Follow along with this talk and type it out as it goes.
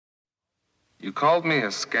You called me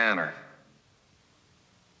a scanner.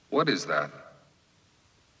 What is that?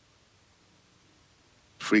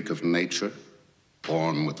 Freak of nature,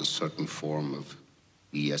 born with a certain form of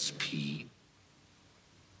ESP,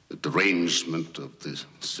 the derangement of the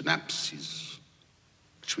synapses,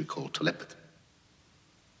 which we call telepathy.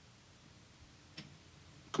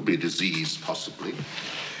 Could be a disease, possibly,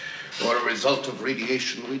 or a result of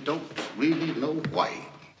radiation. We don't really know why.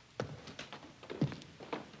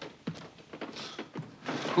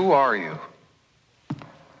 Who are you?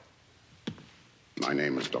 My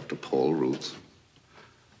name is Dr. Paul Ruth.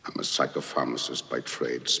 I'm a psychopharmacist by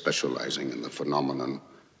trade, specializing in the phenomenon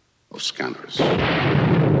of scanners.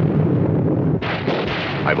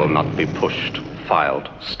 I will not be pushed, filed,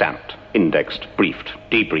 stamped, indexed, briefed,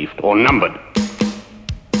 debriefed, or numbered.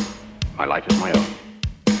 My life is my own.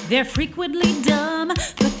 They're frequently dumb,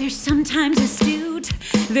 but they're sometimes astute.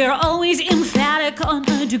 They're always emphatic on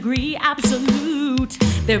a degree absolute.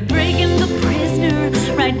 They're breaking the prisoner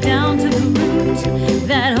right down to the root.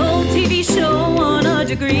 That whole TV show on a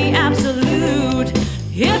degree absolute.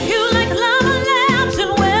 If you like lava lamps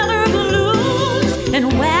and weather balloons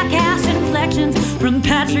and whack-ass inflections from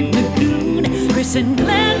Patrick McGoon, Chris and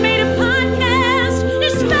Glenn made a podcast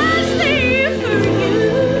especially for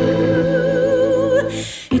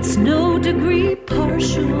you. It's no degree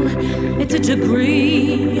partial, it's a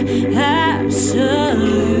degree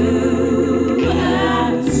absolute.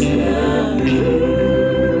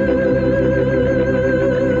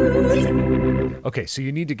 Okay, so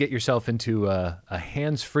you need to get yourself into a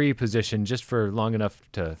hands-free position just for long enough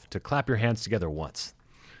to clap your hands together once.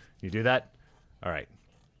 You do that? All right.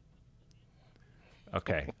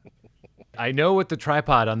 Okay. I know what the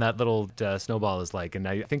tripod on that little snowball is like, and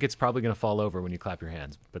I think it's probably going to fall over when you clap your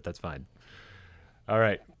hands, but that's fine. All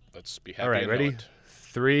right. Let's be happy. All right, ready?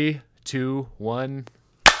 3, 2, 1.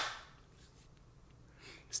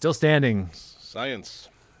 Still standing. Science.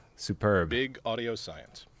 Superb. Big audio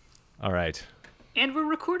science. All right. And we're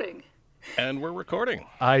recording. And we're recording.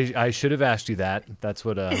 I should have asked you that. That's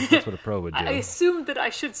what a pro would do. I assumed that I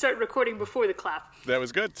should start recording before the clap. That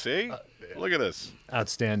was good. See? Look at this.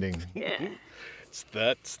 Outstanding. Yeah.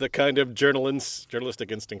 That's the kind of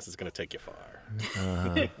journalistic instincts that's going to take you far.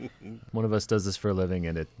 One of us does this for a living,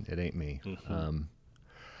 and it ain't me.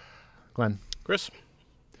 Glenn. Chris.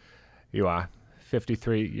 You are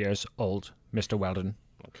 53 years old, Mr. Weldon.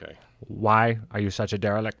 Okay. Why are you such a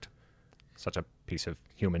derelict? Such a piece of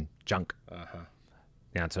human junk?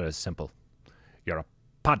 The answer is simple. You're a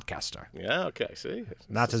podcaster. Yeah, okay, see?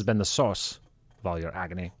 That has been the source of all your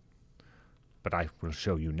agony. But I will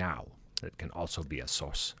show you now that it can also be a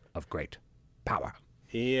source of great power.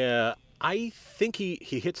 Yeah, I think he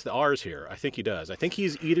hits the R's here. I think he does. I think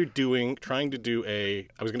he's either trying to do I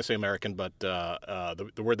was going to say American, but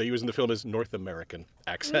the word they use in the film is North American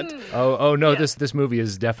accent. Oh no, yeah. This movie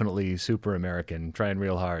is definitely super American, trying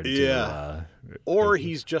real hard. Or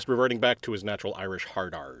he's just reverting back to his natural Irish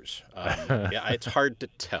hard R's. Yeah, it's hard to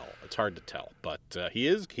tell. But he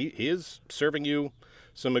is serving you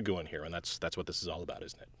some Magooin here, and that's what this is all about,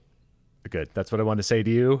 isn't it? Good. That's what I want to say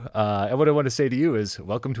to you. And what I want to say to you is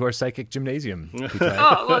welcome to our psychic gymnasium.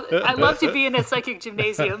 Well, I love to be in a psychic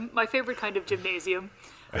gymnasium, my favorite kind of gymnasium.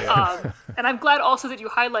 And I'm glad also that you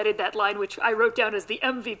highlighted that line, which I wrote down as the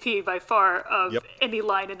MVP by far of any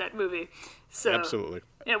line in that movie. So, absolutely.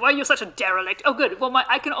 Yeah, why are you such a derelict? Oh, good. Well,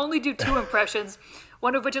 I can only do 2 impressions.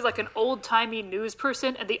 One of which is like an old-timey news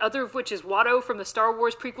person, and the other of which is Watto from the Star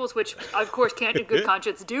Wars prequels, which I, of course, can't in good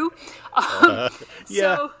conscience do.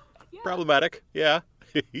 Yeah. Problematic, yeah.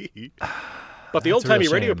 But the old-timey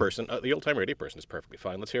radio person, is perfectly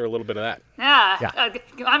fine. Let's hear a little bit of that.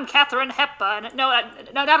 I'm Katharine Hepburn. No,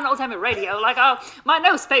 not an old-timey radio. Like, my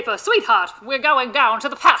newspaper, sweetheart, we're going down to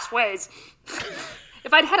the pathways.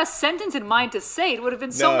 If I'd had a sentence in mind to say, it would have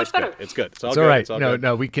been so much better. It's good. It's all it's good. All right. It's all good.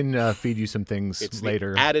 No, we can feed you some things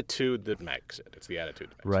later. It's the attitude that makes it.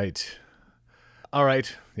 Right. All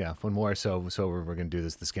right. Yeah, one more. So we're going to do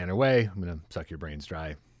this the scanner way. I'm going to suck your brains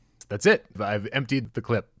dry. That's it. I've emptied the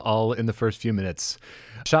clip all in the first few minutes.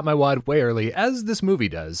 Shot my wad way early, as this movie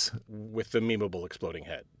does. With the memeable exploding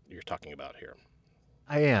head you're talking about here.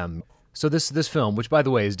 I am. So this film, which, by the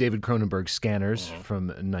way, is David Cronenberg's Scanners from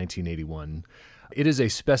 1981, it is a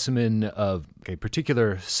specimen of a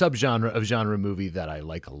particular subgenre of genre movie that I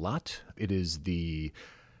like a lot. It is the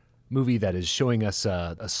movie that is showing us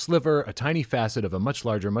a sliver, a tiny facet of a much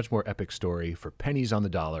larger, much more epic story for pennies on the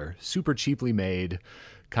dollar, super cheaply made,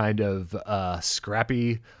 kind of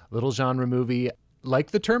scrappy little genre movie.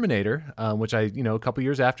 like the Terminator, which a couple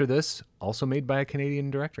years after this, also made by a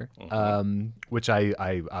Canadian director, which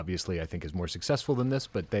I obviously I think is more successful than this,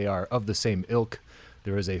 but they are of the same ilk.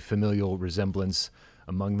 There is a familial resemblance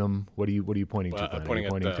among them. What are you pointing to? I'm pointing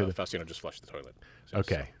to the Faustino just flushed the toilet.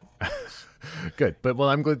 Okay. Good. But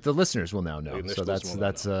I'm glad the listeners will now know. So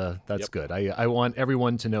that's Yep. good. I want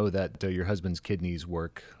everyone to know that your husband's kidneys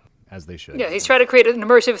work as they should. Yeah, he's trying to create an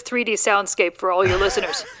immersive 3D soundscape for all your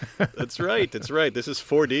listeners. That's right. This is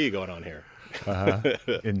 4D going on here.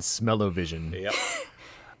 In smell-o-vision. Yep.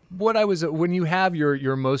 When you have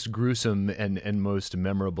your most gruesome and most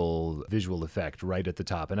memorable visual effect right at the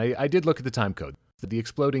top, and I did look at the time code, the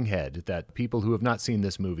exploding head that people who have not seen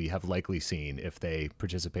this movie have likely seen if they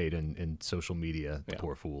participate in social media, the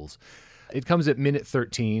poor fools. It comes at minute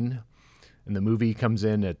 13, and the movie comes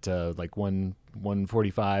in at like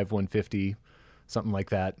 145, 150, something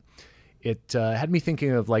like that. It had me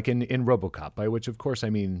thinking of like in RoboCop, by which of course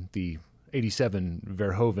I mean the 87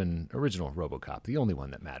 Verhoeven original RoboCop, the only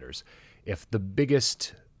one that matters. If the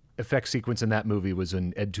biggest effect sequence in that movie was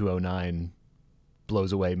when Ed 209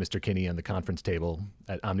 blows away Mr. Kinney on the conference table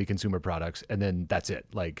at Omni Consumer Products, and then that's it.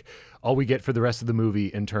 Like, all we get for the rest of the movie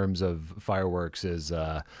in terms of fireworks is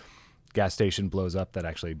gas station blows up. That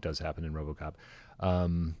actually does happen in RoboCop.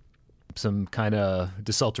 Some kind of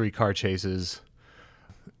desultory car chases,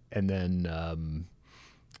 and then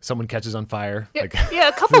someone catches on fire. Yeah,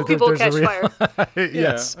 a couple people catch fire.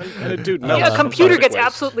 Yes. And a dude A computer gets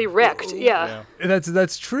absolutely wrecked. Yeah.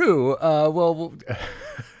 That's true. Well,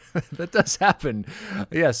 that does happen.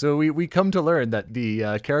 Yeah, so we come to learn that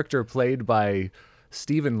the character played by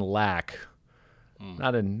Stephen Lack,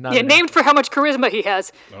 named for how much charisma he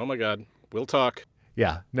has. Oh my God. We'll talk.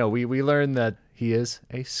 Yeah, no, we learn that he is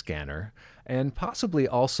a scanner and possibly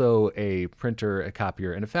also a printer, a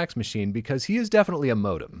copier, and a fax machine, because he is definitely a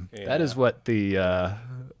modem. Yeah. That is what the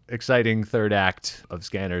exciting third act of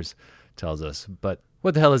Scanners tells us. But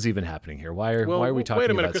what the hell is even happening here? Why are we talking wait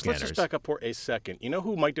a minute, about Chris, Scanners? let's just back up for a second. You know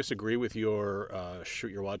who might disagree with your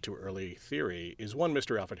shoot your wad too early theory is one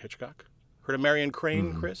Mr. Alfred Hitchcock. Heard of Marion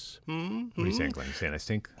Crane, Chris? What are you saying, Glenn? You saying I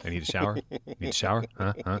stink? I need a shower? Need a shower?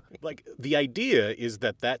 Huh? Like, the idea is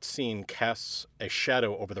that scene casts a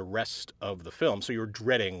shadow over the rest of the film, so you're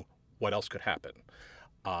dreading what else could happen.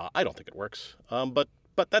 I don't think it works,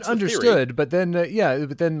 but that's the understood. Theory.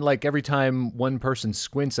 But then, like every time one person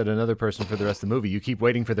squints at another person for the rest of the movie, you keep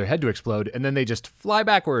waiting for their head to explode, and then they just fly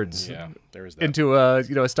backwards. Yeah, there is that. Into a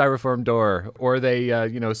styrofoam door, or they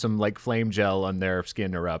some like flame gel on their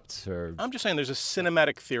skin erupts. Or I'm just saying, there's a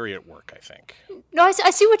cinematic theory at work, I think. No,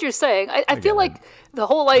 I see what you're saying. I feel like the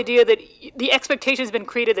whole idea that the expectation has been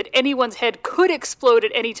created that anyone's head could explode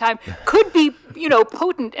at any time could be,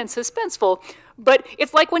 potent and suspenseful. But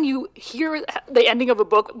it's like when you hear the ending of a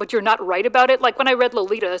book, but you're not right about it. Like when I read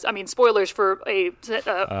Lolita, spoilers for a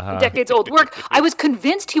decades-old work, I was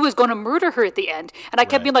convinced he was going to murder her at the end. And I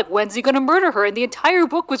kept being like, when's he going to murder her? And the entire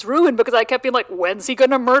book was ruined because I kept being like, when's he going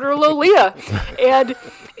to murder Lolita? And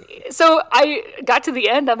so I got to the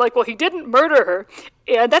end. I'm like, well, he didn't murder her.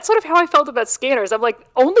 And that's sort of how I felt about Scanners. I'm like,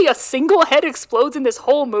 only a single head explodes in this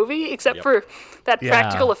whole movie, except for that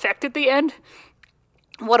practical effect at the end.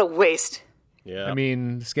 What a waste. Yeah. I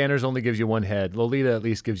mean, Scanners only gives you one head. Lolita at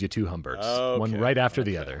least gives you two Humberts, one right after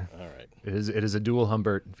the other. All right. It is a dual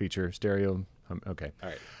Humbert feature, stereo. Okay. All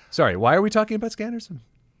right. Sorry, why are we talking about Scanners?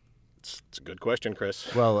 It's a good question,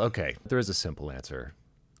 Chris. Well, okay. There is a simple answer,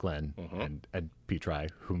 Glenn and Petri,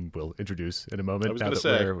 whom we'll introduce in a moment. I was going to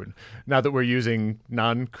say. Now that we're using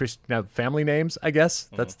family names, I guess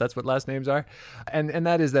that's what last names are, and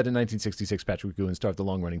that is that in 1966, Patrick McGoohan starred the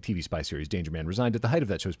long-running TV spy series Danger Man, resigned at the height of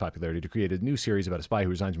that show's popularity to create a new series about a spy who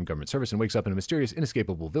resigns from government service and wakes up in a mysterious,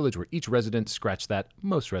 inescapable village where each resident, scratch that,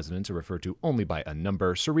 most residents are referred to only by a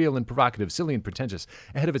number, surreal and provocative, silly and pretentious,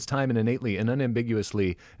 ahead of its time and innately and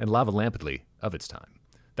unambiguously and lava-lampedly of its time.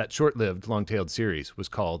 That short-lived, long-tailed series was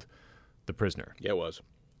called The Prisoner. Yeah, it was.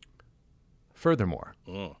 Furthermore,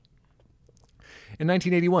 in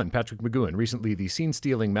 1981, Patrick McGoohan, recently the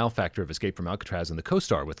scene-stealing malefactor of Escape from Alcatraz and the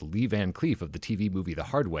co-star with Lee Van Cleef of the TV movie The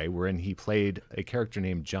Hard Way, wherein he played a character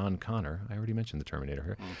named John Connor, I already mentioned the Terminator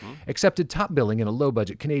here, accepted top billing in a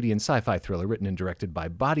low-budget Canadian sci-fi thriller written and directed by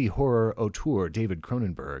body horror auteur David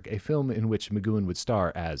Cronenberg, a film in which McGoohan would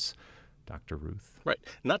star as Dr. Ruth. Right.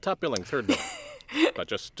 Not top billing, third billing. But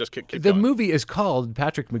just keep the going. movie is called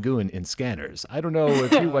Patrick McGoohan in Scanners. I don't know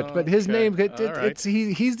if you watch, but his name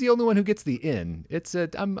he's the only one who gets the in.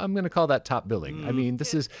 I'm going to call that top billing. I mean,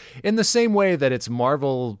 this is in the same way that it's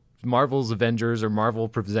Marvel's Avengers or Marvel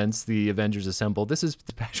presents the Avengers Assemble. This is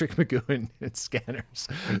Patrick McGoohan in Scanners,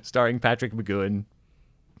 starring Patrick McGoohan.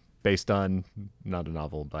 based on not a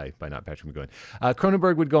novel by not Patrick McGowan.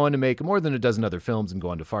 Cronenberg would go on to make more than a dozen other films and go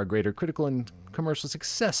on to far greater critical and commercial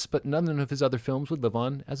success, but none of his other films would live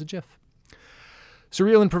on as a GIF.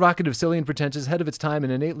 Surreal and provocative, silly and pretentious, ahead of its time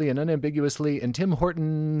and innately and unambiguously, and Tim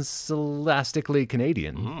Hortons scholastically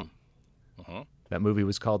Canadian. Mm-hmm. That movie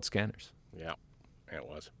was called Scanners. Yeah, it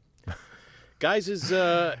was. Guys, is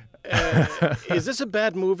this a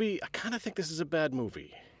bad movie? I kind of think this is a bad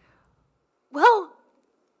movie. Well,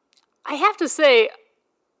 I have to say,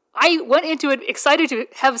 I went into it excited to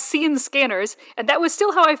have seen Scanners, and that was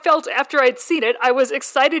still how I felt after I'd seen it. I was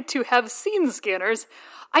excited to have seen Scanners.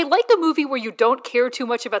 I like a movie where you don't care too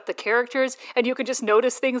much about the characters, and you can just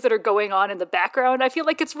notice things that are going on in the background. I feel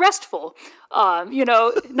like it's restful,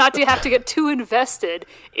 not to have to get too invested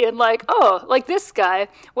in like this guy,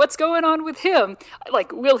 what's going on with him?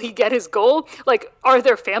 Like, will he get his goal? Like, are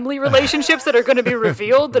there family relationships that are going to be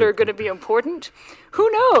revealed that are going to be important? Who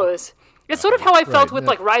knows? It's sort of how I felt with,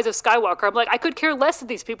 like, Rise of Skywalker. I'm like, I could care less that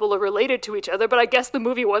these people are related to each other, but I guess the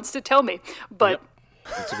movie wants to tell me. But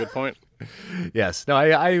Yep. That's a good point. Yes. No,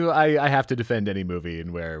 I have to defend any movie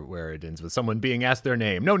and where it ends with someone being asked their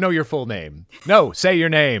name. No, your full name. No, say your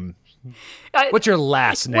name. What's your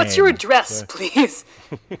last name? What's your address, please?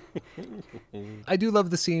 I do love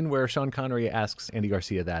the scene where Sean Connery asks Andy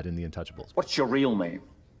Garcia that in The Untouchables. What's your real name?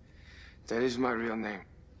 That is my real name.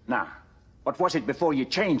 Nah. What was it before you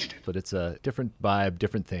changed it? But it's a different vibe,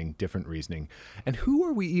 different thing, different reasoning. And who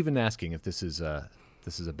are we even asking if this is a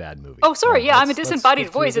bad movie? Oh, sorry. Yeah, I'm a disembodied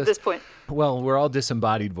voice at this point. Well, we're all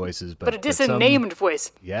disembodied voices, but a disennamed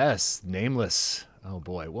voice. Yes, nameless. Oh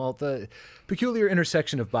boy. Well, the peculiar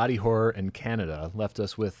intersection of body horror and Canada left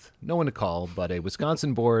us with no one to call but a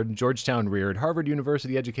Wisconsin-born, Georgetown-reared, Harvard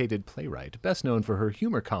University-educated playwright, best known for her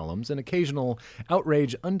humor columns and occasional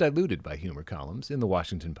outrage undiluted by humor columns in the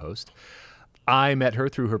Washington Post. I met her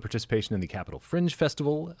through her participation in the Capitol Fringe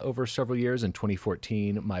Festival over several years. In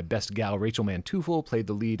 2014, my best gal, Rachel Manteuffel, played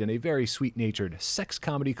the lead in a very sweet-natured sex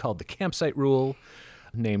comedy called The Campsite Rule,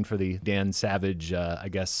 named for the Dan Savage,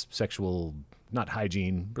 sexual, not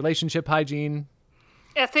hygiene, relationship hygiene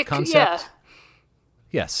ethic concept. Yeah.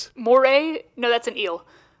 Yes. Moray? No, that's an eel.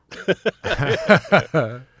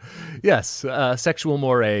 Yes, sexual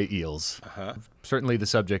moray eels. Uh-huh. Certainly the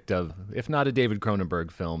subject of, if not a David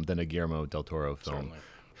Cronenberg film, then a Guillermo del Toro film. Certainly.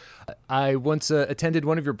 I once attended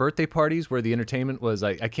one of your birthday parties where the entertainment was,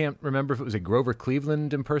 I can't remember if it was a Grover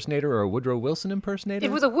Cleveland impersonator or a Woodrow Wilson impersonator.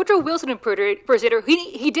 It was a Woodrow Wilson impersonator.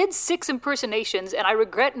 He did 6 impersonations, and I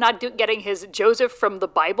regret not getting his Joseph from the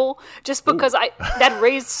Bible, just because that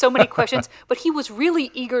raised so many questions. But he was really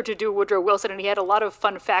eager to do Woodrow Wilson, and he had a lot of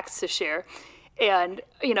fun facts to share. And,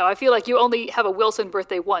 I feel like you only have a Wilson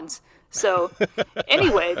birthday once. So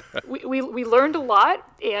anyway, we learned a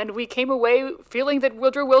lot, and we came away feeling that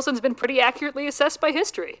Woodrow Wilson's been pretty accurately assessed by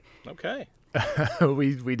history. Okay.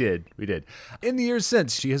 We did. In the years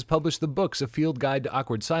since, she has published the books A Field Guide to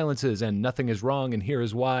Awkward Silences and Nothing is Wrong and Here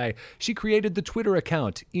is Why. She created the Twitter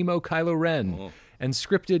account, Emo Kylo Ren, and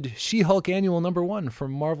scripted She-Hulk Annual #1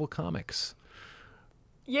 from Marvel Comics.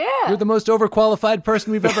 Yeah. You're the most overqualified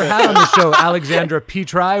person we've ever had on the show, Alexandra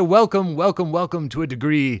Petri. Welcome to A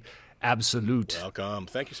Degree Absolute. Welcome.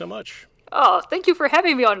 Thank you so much. Oh, thank you for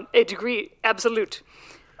having me on A Degree Absolute.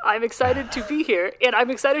 I'm excited to be here, and I'm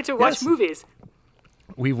excited to watch movies.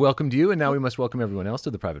 We've welcomed you, and now we must welcome everyone else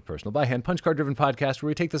to the Private Personal by Hand Punch Card-driven podcast, where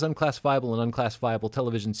we take this unclassifiable and unclassifiable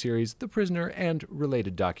television series, The Prisoner, and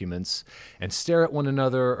related documents, and stare at one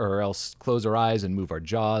another, or else close our eyes and move our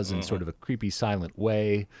jaws in sort of a creepy, silent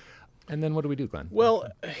way. And then what do we do, Glenn? Well,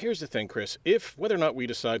 here's the thing, Chris. Whether or not we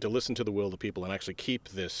decide to listen to the will of the people and actually keep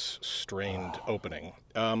this strained opening,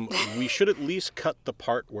 we should at least cut the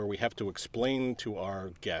part where we have to explain to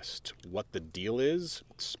our guest what the deal is,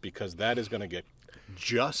 because that is going to get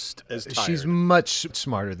just as tired. She's much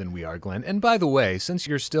smarter than we are, Glenn. And by the way, since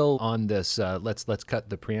you're still on this, let's cut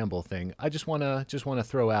the preamble thing. I just want to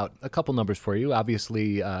throw out a couple numbers for you.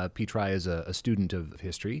 Obviously, Petri is a student of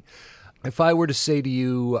history. If I were to say to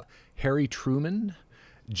you, Harry Truman,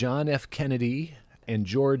 John F. Kennedy, and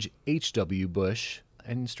George H.W. Bush,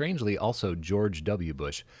 and strangely also George W.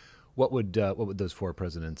 Bush, what would those 4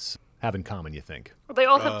 presidents have in common, you think? Well, they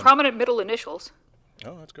all have prominent middle initials.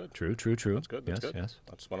 Oh, that's good. True. That's good. Yes.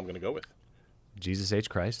 That's what I'm going to go with. Jesus H.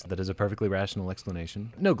 Christ. That is a perfectly rational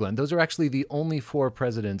explanation. No, Glenn, those are actually the only 4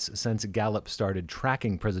 presidents since Gallup started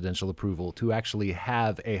tracking presidential approval to actually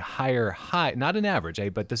have a high, not an average,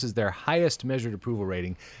 but this is their highest measured approval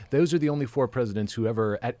rating. Those are the only 4 presidents who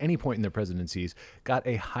ever, at any point in their presidencies, got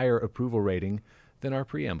a higher approval rating than our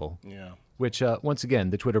preamble. Yeah. which, once again,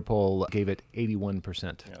 the Twitter poll gave it 81%.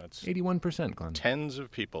 Yeah, that's 81%, Glenn. Tens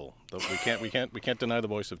of people. We can't deny the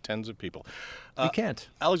voice of tens of people. We can't.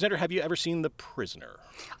 Alexander, have you ever seen The Prisoner?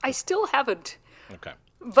 I still haven't. Okay.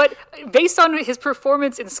 But based on his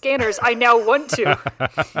performance in Scanners, I now want to.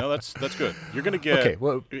 No, that's good. You're going to get. Okay,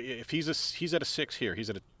 well, if he's at a 6 here, he's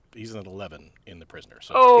at an 11 in The Prisoner.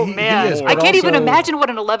 So. Oh, He man. is, I but can't even also- imagine what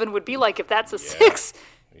an 11 would be like if that's a 6.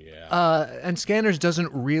 Yeah. And Scanners doesn't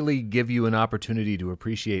really give you an opportunity to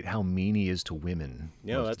appreciate how mean he is to women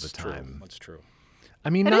most That's of the time. true. That's true. I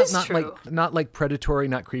mean, That is true. not like predatory,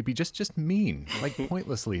 not creepy, just mean, like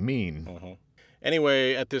pointlessly mean.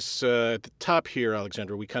 Anyway, at the top here,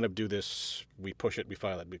 Alexandra, we kind of do this. We push it, we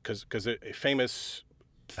file it, because a famous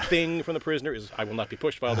thing from The Prisoner is "I will not be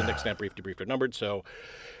pushed, filed, index, stamp, briefed, debriefed, or numbered." So,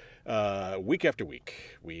 week after week,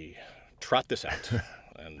 we trot this out,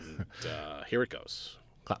 and here it goes.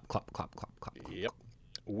 Clap, clap, clap, clap, clap. Yep,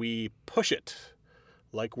 we push it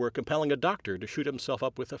like we're compelling a doctor to shoot himself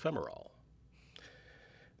up with ephemeral.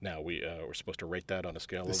 Now we're supposed to rate that on a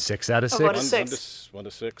scale of 6 out of Oh, what 6. a 1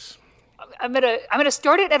 to 6. I'm gonna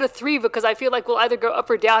start it at a 3 because I feel like we'll either go up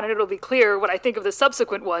or down, and it'll be clear what I think of the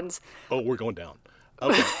subsequent ones. Oh, we're going down.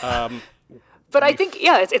 Okay. But I think,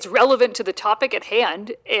 it's relevant to the topic at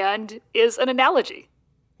hand and is an analogy.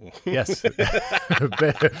 Yes.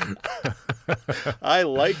 I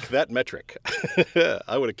like that metric.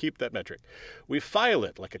 I want to keep that metric. We file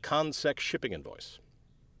it like a consec shipping invoice.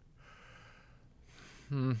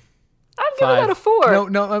 I'm giving that a 4.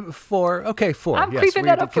 No, 4. Okay, 4. I'm yes, creeping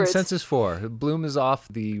that upwards. Consensus 4. Bloom is off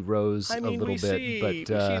the rose a little we bit, see, but we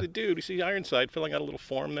see the dude. We see Ironside filling out a little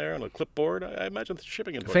form there on a clipboard. I imagine the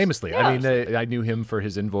shipping invoice. famously, Yeah. I mean, I knew him for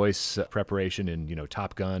his invoice preparation in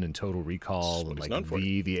Top Gun and Total Recall and he's like known for.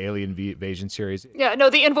 the Alien Invasion series. Yeah, no,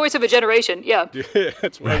 the invoice of a generation. Yeah.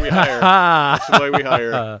 That's why we hire. That's why we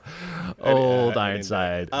hire. Old an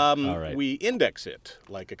Ironside. All right. We index it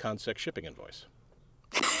like a consec shipping invoice.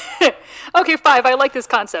 Okay, 5. I like this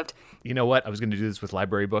concept. You know what? I was going to do this with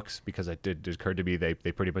library books because it occurred to me they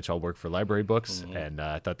pretty much all work for library books, and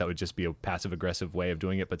I thought that would just be a passive-aggressive way of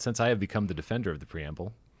doing it. But since I have become the defender of the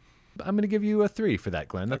preamble, I'm going to give you a 3 for that,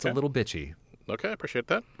 Glenn. That's Okay. a little bitchy. Okay, I appreciate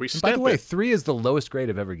that. We By stamp the way, it. 3 is the lowest grade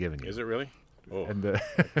I've ever given you. Is it really? Oh, And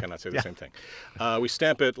cannot say the same thing. We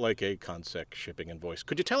stamp it like a consec shipping invoice.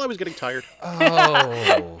 Could you tell I was getting tired?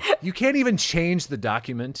 Oh, you can't even change the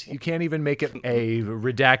document. You can't even make it a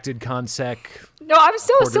redacted consec. No, I'm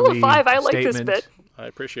still a quarterly 5. I like this statement. bit. I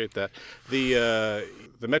appreciate that. The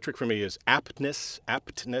metric for me is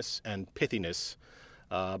aptness, and pithiness.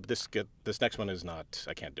 This next one is not.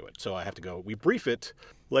 I can't do it, so I have to go. We brief it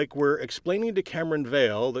like we're explaining to Cameron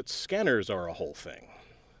Vale that scanners are a whole thing.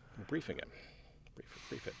 We're briefing him.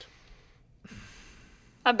 Brief it.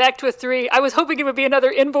 I'm back to a 3. I was hoping it would be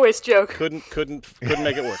another invoice joke. Couldn't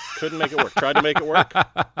make it work. Couldn't make it work. Tried to make it work.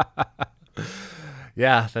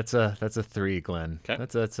 Yeah, that's a 3, Glenn. Okay.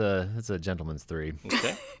 That's a gentleman's 3.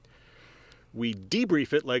 Okay. We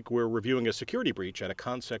debrief it like we're reviewing a security breach at a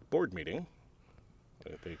consec board meeting.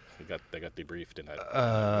 They got debriefed in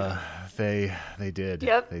that. They did.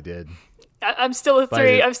 Yep. They did. I'm still a 3.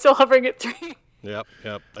 the- I'm still hovering at 3. Yep.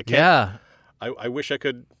 I can't. Yeah. I wish I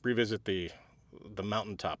could revisit the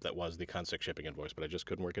mountaintop that was the consec shipping invoice, but I just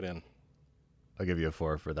couldn't work it in. I'll give you a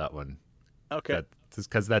 4 for that one. Okay.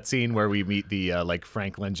 Because that scene where we meet the like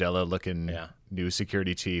Frank Langella looking Yeah. new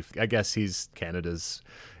security chief. I guess he's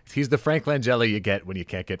the Frank Langella you get when you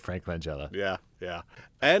can't get Frank Langella. Yeah.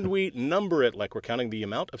 And we number it like we're counting the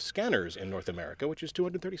amount of scanners in North America, which is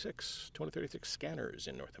 236. 236 scanners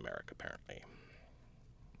in North America, apparently.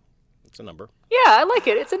 It's a number. Yeah, I like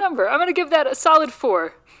it. It's a number. I'm going to give that a solid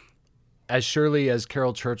 4. As surely as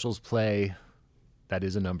Carol Churchill's play, that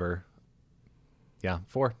is a number. Yeah,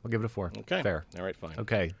 4. I'll give it a 4. Okay. Fair. All right, fine.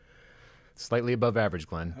 Okay. Slightly above average,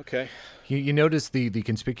 Glenn. Okay. You notice the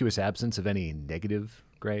conspicuous absence of any negative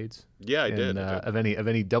grades? Yeah, I did. Of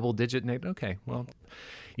any double-digit negative? Okay, well,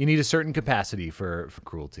 you need a certain capacity for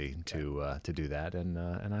cruelty to do that, and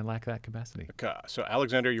I lack that capacity. Okay. So,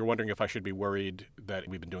 Alexander, you're wondering if I should be worried that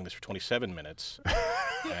we've been doing this for 27 minutes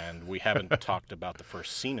and we haven't talked about the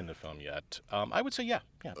first scene in the film yet. I would say, yeah.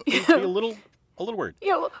 Be a little worried.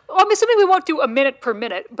 Yeah, well, I'm assuming we won't do a minute per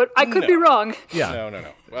minute, but I could be wrong. Yeah.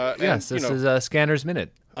 No. Yes, this is a Scanner's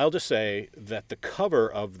Minute. I'll just say that the cover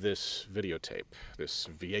of this videotape, this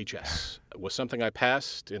VHS, was something I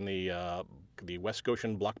passed in the West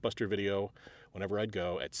Goshen Blockbuster video whenever I'd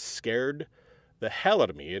go. It scared the hell out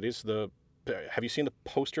of me. It is have you seen the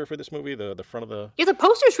poster for this movie? The front of the... Yeah, the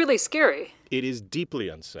poster's really scary. It is deeply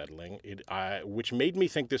unsettling, which made me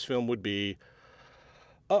think this film would be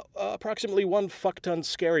approximately 1 fuck ton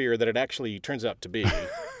scarier than it actually turns out to be.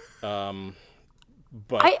 But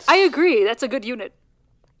I agree. That's a good unit.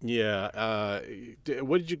 Yeah.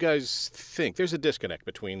 What did you guys think? There's a disconnect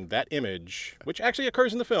between that image, which actually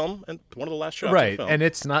occurs in the film, and one of the last shots of the Right, film. and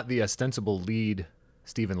it's not the ostensible lead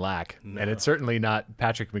Stephen Lack, and it's certainly not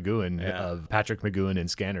Patrick McGoohan of Patrick McGoohan and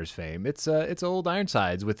Scanners fame. It's old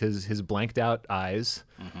Ironsides with his blanked out eyes.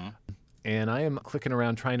 Mm-hmm. And I am clicking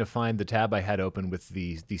around trying to find the tab I had open with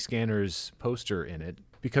the Scanners poster in it,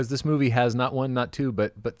 because this movie has not one, not two,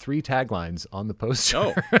 but 3 taglines on the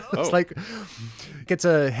poster. It's like it's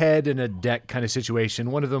a head and a deck kind of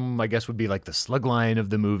situation. One of them, I guess, would be like the slug line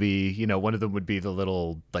of the movie. You know, one of them would be the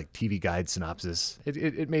little like TV guide synopsis.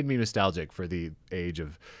 It made me nostalgic for the age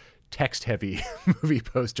of text-heavy movie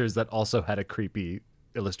posters that also had a creepy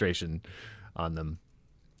illustration on them.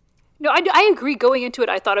 No, I agree. Going into it,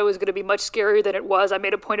 I thought it was going to be much scarier than it was. I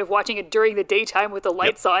made a point of watching it during the daytime with the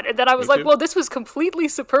lights on, and then I was like, well, this was completely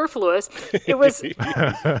superfluous. It was...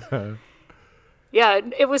 Yeah,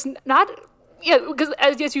 it was not... Yeah, because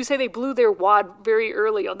as you say, they blew their wad very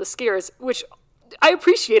early on the scares, which I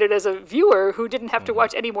appreciated as a viewer who didn't have to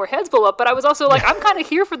watch any more heads blow up, but I was also like, I'm kind of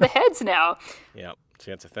here for the heads now. Yeah, see,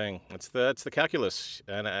 that's the thing. That's the calculus,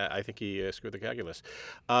 and I think he screwed the calculus.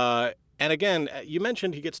 And again, you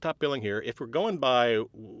mentioned he gets top billing here. If we're going by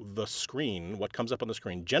the screen, what comes up on the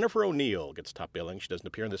screen, Jennifer O'Neill gets top billing. She doesn't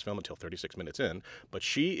appear in this film until 36 minutes in, but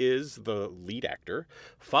she is the lead actor,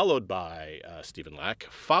 followed by Stephen Lack,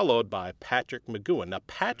 followed by Patrick McGoohan. Now,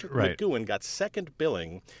 Patrick McGoohan got second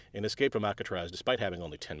billing in Escape from Alcatraz, despite having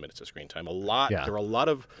only 10 minutes of screen time. There are a lot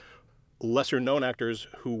of lesser-known actors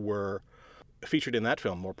who were featured in that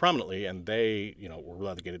film more prominently, and they, were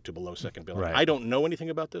relegated to below second billing. Right. I don't know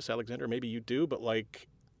anything about this, Alexander. Maybe you do, but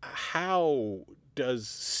how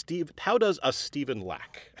does a Stephen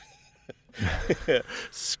Lack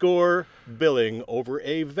score billing over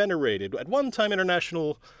a venerated, at one time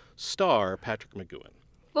international star, Patrick McGoohan?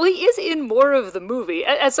 Well, he is in more of the movie.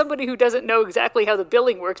 As somebody who doesn't know exactly how the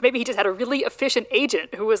billing works, maybe he just had a really efficient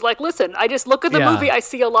agent who was like, listen, I just look at the movie, I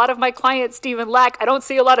see a lot of my client, Stephen Lack. I don't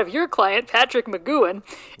see a lot of your client, Patrick McGoohan.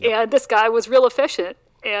 Yep. And this guy was real efficient,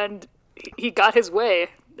 and he got his way.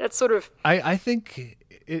 That's sort of... I think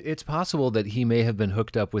it's possible that he may have been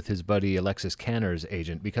hooked up with his buddy Alexis Canner's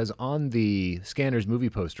agent, because on the Scanners movie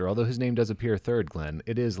poster, although his name does appear third, Glenn,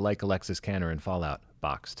 it is like Alexis Canner in Fallout.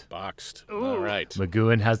 Boxed. Ooh. All right.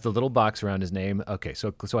 McGoohan has the little box around his name. Okay,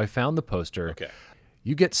 so I found the poster. Okay.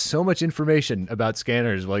 You get so much information about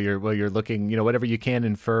Scanners while you're looking, whatever you can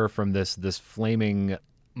infer from this flaming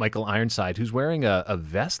Michael Ironside, who's wearing a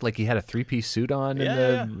vest, like he had a 3-piece suit on.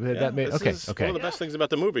 Okay. Okay. One of the best things about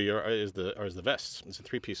the movie is the vests. It's the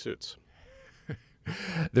 3-piece suits.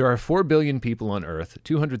 There are 4 billion people on Earth.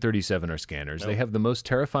 237 are Scanners. Nope. They have the most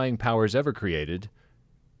terrifying powers ever created,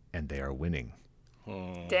 and they are winning.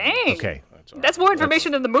 Dang. Okay. That's more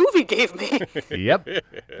information than the movie gave me. Yep.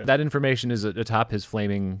 That information is atop his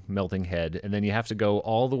flaming, melting head, and then you have to go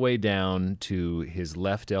all the way down to his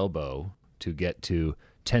left elbow to get to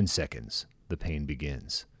 10 seconds. The pain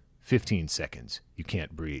begins. 15 seconds. You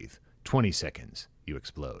can't breathe. 20 seconds. You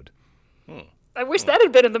explode. I wish that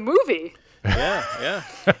had been in the movie. Yeah.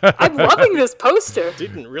 I'm loving this poster.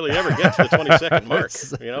 Didn't really ever get to the 20-second mark.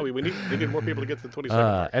 We need more people to get to the 20-second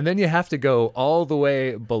mark. And then you have to go all the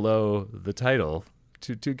way below the title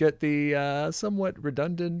to get the somewhat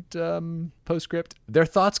redundant postscript. Their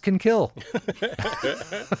thoughts can kill.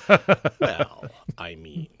 Well, I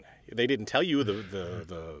mean, they didn't tell you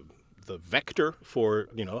the vector for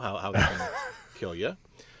how they can kill you.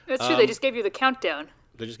 That's true. They just gave you the countdown.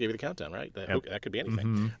 They just gave you the countdown, right? That could be anything.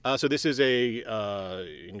 Mm-hmm. So this is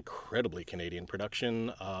a incredibly Canadian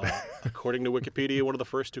production. According to Wikipedia, one of the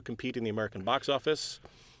first to compete in the American box office.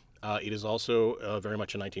 It is also very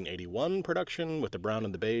much a 1981 production with the brown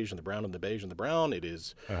and the beige and the brown and the beige and the brown. It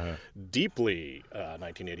is deeply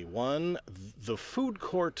 1981. The food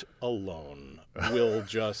court alone will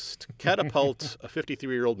just catapult a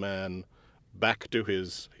 53-year-old man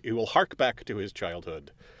he will hark back to his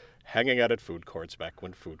childhood, hanging out at food courts back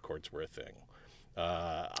when food courts were a thing.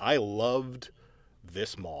 I loved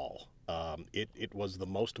this mall. It was the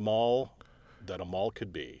most mall that a mall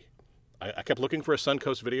could be. I kept looking for a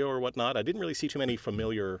Suncoast video or whatnot. I didn't really see too many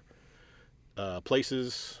familiar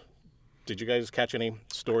places. Did you guys catch any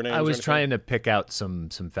store names? I was or trying to pick out some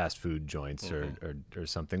fast food joints or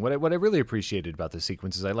something. What I really appreciated about the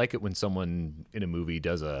sequence is I like it when someone in a movie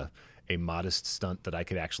does a modest stunt that I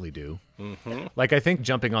could actually do. Mm-hmm. Like I think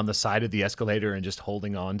jumping on the side of the escalator and just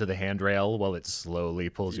holding on to the handrail while it slowly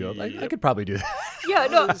pulls you up. I could probably do that. Yeah,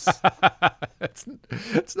 no.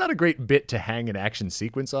 It's not a great bit to hang an action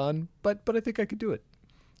sequence on, but I think I could do it.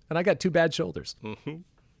 And I got two bad shoulders. Mm-hmm.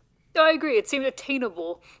 No, I agree. It seemed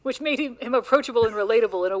attainable, which made him approachable and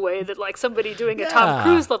relatable in a way that, like, somebody doing a Tom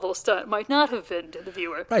Cruise level stunt might not have been to the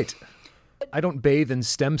viewer. Right. I don't bathe in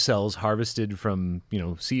stem cells harvested from,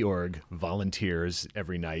 Sea Org volunteers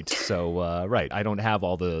every night. So, right, I don't have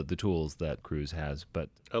all the tools that Cruise has, but...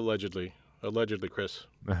 Allegedly, Chris.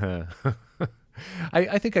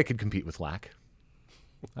 I think I could compete with lack.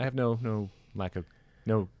 I have no lack of...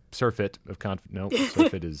 No surfeit of confidence. No,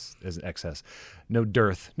 surfeit is an excess. No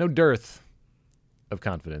dearth of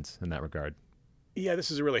confidence in that regard. Yeah,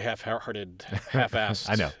 this is a really half-hearted, half-assed.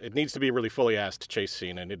 I know. It needs to be a really fully assed chase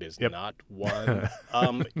scene, and it is not one.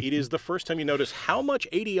 It is the first time you notice how much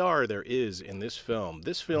ADR there is in this film.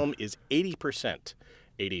 This film is 80%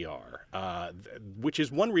 ADR, which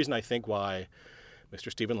is one reason I think why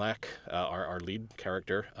Mr. Stephen Lack, our lead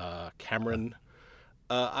character, Cameron,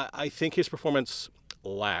 I think his performance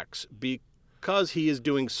lacks because he is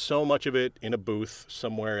doing so much of it in a booth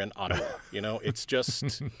somewhere in Ottawa. It's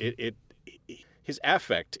just his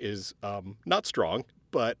affect is not strong,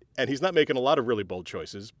 and he's not making a lot of really bold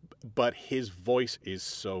choices, but his voice is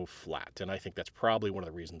so flat, and I think that's probably one of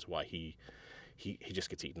the reasons why he just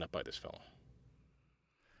gets eaten up by this film.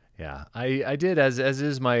 Yeah, I did, as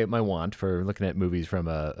is my wont for looking at movies from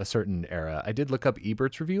a certain era. I did look up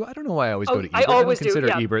Ebert's review. I don't know why I always go to Ebert. I always don't consider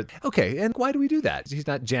do, yeah. Ebert. Okay, and why do we do that? He's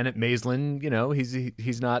not Janet Maslin,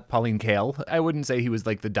 he's not Pauline Kael. I wouldn't say he was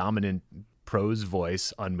like the dominant prose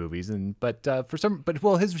voice on movies, but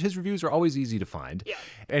his reviews are always easy to find. Yeah.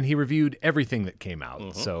 And he reviewed everything that came out.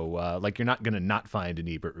 Mm-hmm. So you're not going to not find an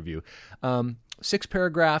Ebert review. 6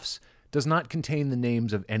 paragraphs. Does not contain the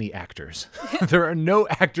names of any actors. There are no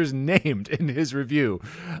actors named in his review,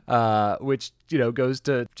 which, goes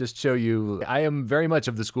to just show you, I am very much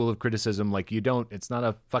of the school of criticism. Like it's not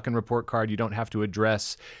a fucking report card. You don't have to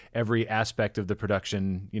address every aspect of the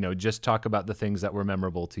production, just talk about the things that were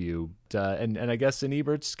memorable to you. And I guess in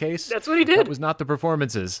Ebert's case, that's what he did. That was not the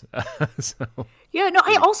performances. Yeah, no,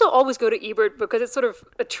 I also always go to Ebert because it's sort of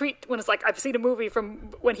a treat when it's like I've seen a movie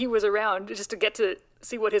from when he was around just to get to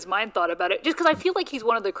see what his mind thought about it. Just because I feel like he's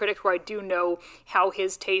one of the critics where I do know how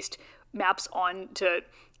his taste maps on to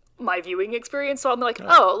my viewing experience. So I'm like,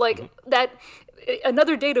 that,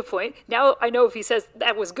 another data point. Now I know if he says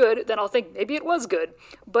that was good, then I'll think maybe it was good.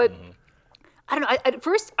 But I don't know. At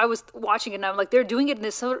first I was watching it and I'm like, they're doing it in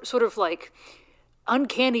this sort of like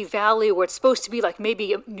uncanny valley where it's supposed to be like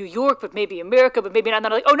maybe New York, but maybe America, but maybe not. And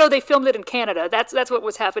I'm like, oh no, they filmed it in Canada. That's what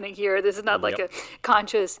was happening here. This is not like a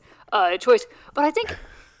conscious choice. But I think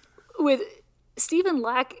with Stephen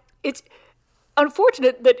Lack, it's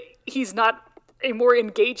unfortunate that he's not a more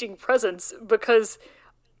engaging presence because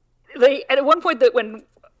they, at one point that when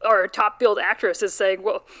our top billed actress is saying,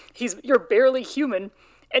 well, you're barely human.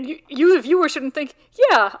 And you, the viewer, shouldn't think,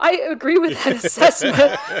 yeah, I agree with that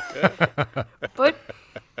assessment. But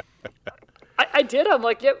I did. I'm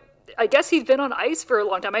like, yep. I guess he'd been on ice for a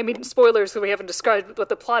long time. I mean, spoilers, because we haven't described what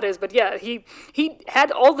the plot is. But yeah, he had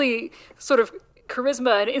all the sort of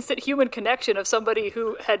charisma and instant human connection of somebody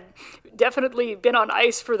who had definitely been on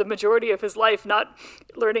ice for the majority of his life, not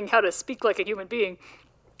learning how to speak like a human being.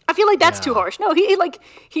 I feel like that's too harsh. No,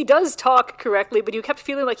 he does talk correctly, but you kept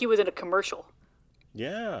feeling like he was in a commercial.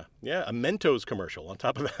 Yeah, a Mentos commercial on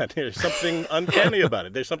top of that. There's something uncanny about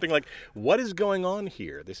it. There's something like, what is going on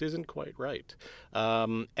here? This isn't quite right.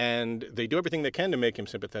 And they do everything they can to make him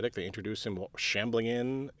sympathetic. They introduce him shambling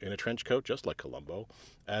in a trench coat, just like Columbo,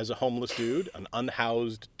 as a homeless dude, an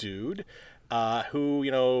unhoused dude,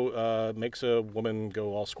 who, makes a woman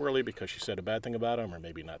go all squirrely because she said a bad thing about him, or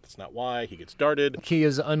maybe not. That's not why. He gets darted. He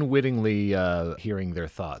is unwittingly hearing their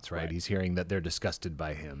thoughts, right? He's hearing that they're disgusted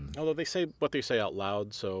by him. Although they say what they say out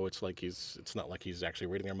loud, so it's like it's not like he's actually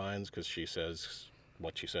reading their minds because she says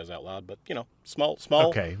what she says out loud. But small.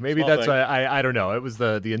 Okay, maybe that's why I don't know. It was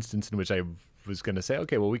the instance in which I was going to say,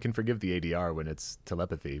 okay, well, we can forgive the ADR when it's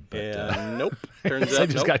telepathy. But nope. Turns out I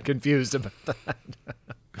just got confused about that.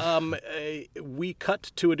 We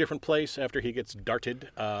cut to a different place after he gets darted.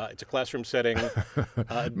 It's a classroom setting.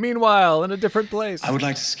 Meanwhile, in a different place. I would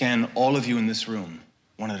like to scan all of you in this room,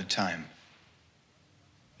 one at a time.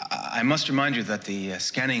 I must remind you that the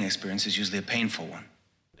scanning experience is usually a painful one.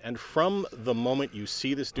 And from the moment you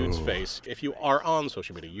see this dude's face, if you are on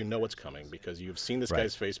social media, you know what's coming because you've seen this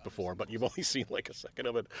guy's face before, but you've only seen like a second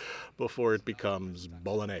of it before it becomes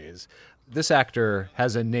bolognese. This actor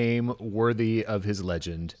has a name worthy of his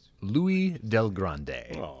legend, Louis Del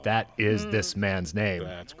Grande. Oh. That is this man's name.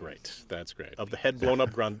 That's great. That's great. Of the head blown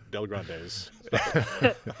up Del Grandes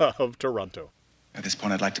of Toronto. At this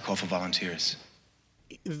point, I'd like to call for volunteers.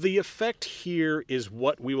 The effect here is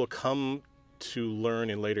what we will come to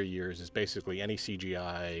learn in later years is basically any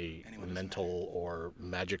CGI, mental or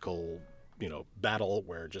magical, battle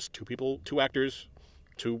where just two actors,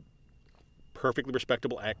 two perfectly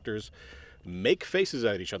respectable actors make faces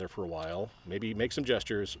at each other for a while, maybe make some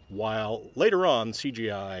gestures, while later on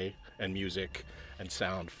CGI and music and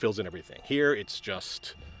sound fills in everything. Here, it's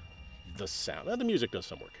just the sound. The music does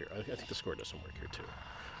some work here. I think the score does some work here,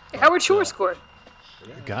 too. Howard Shore score.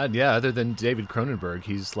 God, yeah, other than David Cronenberg,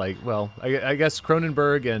 he's like, well, I guess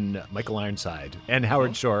Cronenberg and Michael Ironside and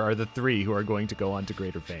Howard Shore are the three who are going to go on to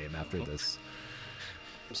greater fame after this.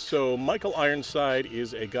 So Michael Ironside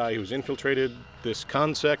is a guy who's infiltrated this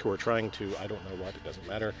consec who are trying to, I don't know what, it doesn't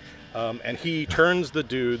matter, and he turns the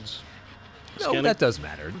dudes... No, that does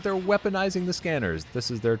matter. They're weaponizing the scanners.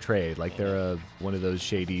 This is their trade. Like they're one of those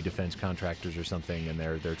shady defense contractors or something, and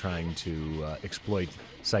they're trying to exploit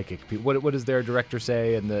psychic people. What does their director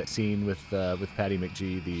say in the scene with Patty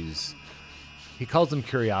McGee? He calls them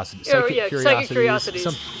curiosities. Psychic curiosities.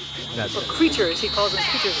 That's or creatures. He calls them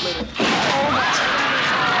creatures later.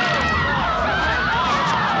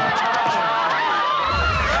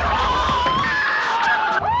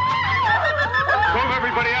 Move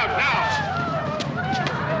everybody out now!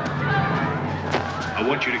 I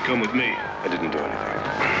want you to come with me. I didn't do anything.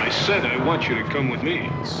 I said I want you to come with me.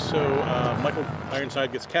 So Michael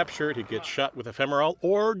Ironside gets captured. He gets shot with ephemeral,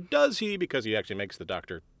 or does he? Because he actually makes the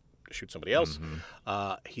doctor shoot somebody else.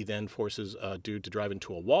 Mm-hmm. He then forces a dude to drive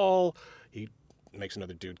into a wall. He makes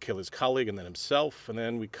another dude kill his colleague and then himself. And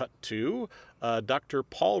then we cut to Dr.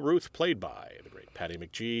 Paul Ruth, played by the great Patty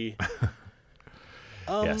McGee.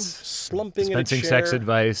 Yes. Slumping dispensing in a chair. Sex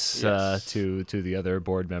advice to the other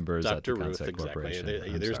board members at the Dr. Ruth, Consec exactly.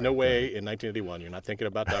 Corporation. There's no way in 1981 you're not thinking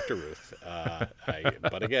about Dr. Ruth.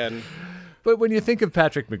 But again... But when you think of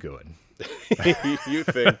Patrick McGoohan... you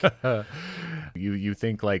think... you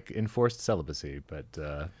think like enforced celibacy, but...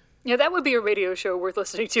 Yeah, that would be a radio show worth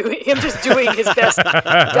listening to. Him just doing his best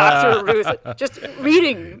Dr. Ruth, just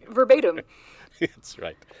reading verbatim. That's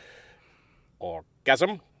right.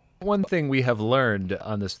 Orgasm. One thing we have learned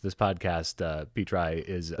on this podcast, Petri,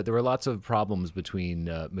 is that there were lots of problems between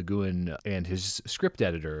McGoohan and his script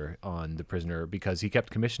editor on The Prisoner because he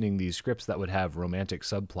kept commissioning these scripts that would have romantic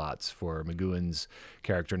subplots for McGoohan's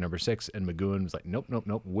character number 6, and McGoohan was like, nope,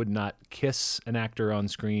 would not kiss an actor on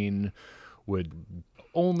screen, would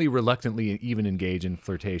only reluctantly even engage in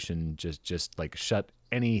flirtation, just like shut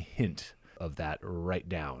any hint of that right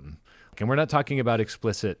down. And we're not talking about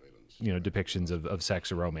explicit depictions of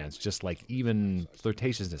sex or romance, just like even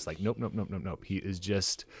flirtatiousness, like nope. He is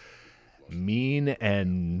just mean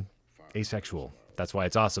and asexual. That's why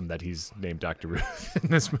it's awesome that he's named Dr. Ruth in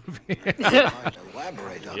this movie.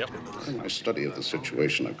 In my study of the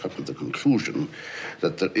situation, I've come to the conclusion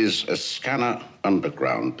that there is a scanner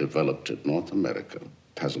underground developed in North America.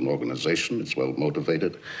 It has an organization, it's well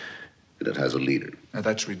motivated, and it has a leader. Now,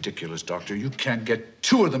 that's ridiculous, Doctor. You can't get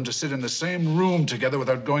two of them to sit in the same room together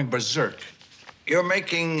without going berserk. You're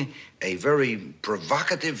making a very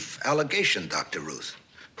provocative allegation, Dr. Ruth.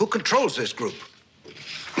 Who controls this group?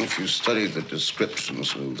 If you study the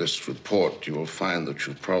descriptions in this report, you will find that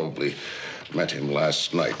you probably met him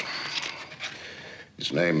last night.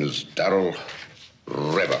 His name is Darrell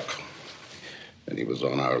Rebuck, and he was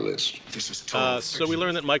on our list. This is so we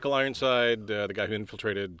learned that Michael Ironside, the guy who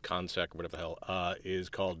infiltrated Consec, or whatever the hell, is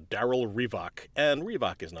called Darrell Rebuck, and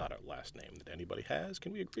Rebuck is not a last name that anybody has.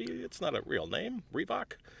 Can we agree? It's not a real name,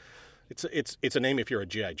 Rebuck. It's a name if you're a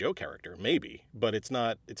G.I. Joe character, maybe, but it's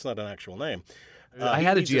not an actual name. I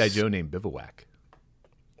had a G.I. Joe named Bivouac.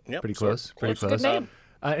 Yep, pretty close. Pretty close. Good name.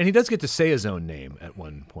 And he does get to say his own name at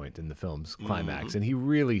one point in the film's climax, and he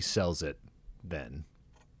really sells it then.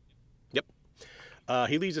 Yep.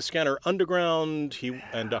 He leaves a scanner underground. He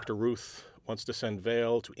and Dr. Ruth wants to send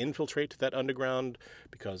Vale to infiltrate that underground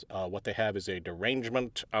because what they have is a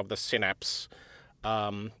derangement of the synapse.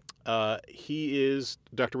 Dr.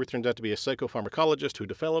 Ruth turns out to be a psychopharmacologist who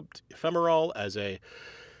developed ephemeral as a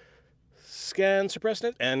scan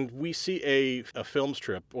suppressant, and we see a film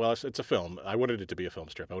strip. Well, it's a film. I wanted it to be a film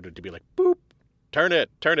strip. I wanted it to be like, boop, turn it,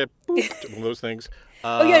 boop, one of those things.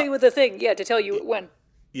 With the thing, to tell you when.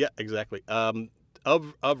 Yeah, exactly.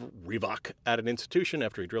 of Rivak at an institution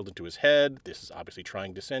after he drilled into his head. This is obviously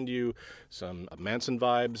trying to send you some Manson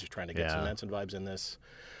vibes. You're trying to get some Manson vibes in this.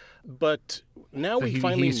 But now so we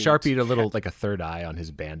finally he's Sharpied a little, like a third eye on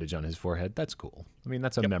his bandage on his forehead. That's cool. I mean,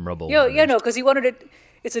 that's a memorable. Yeah, no, because he wanted it.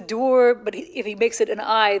 It's a door, but if he makes it an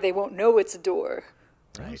eye, they won't know it's a door.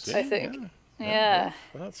 Right. I think. Yeah.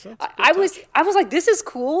 Well, that's I was like, this is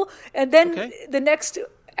cool, and then the next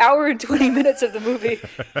hour and 20 minutes of the movie,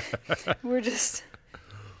 we're just.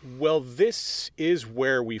 Well, this is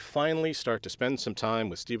where we finally start to spend some time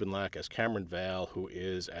with Stephen Lack as Cameron Vale, who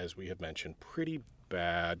is, as we have mentioned, pretty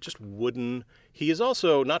bad, just wooden. He is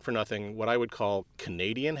also, not for nothing, what I would call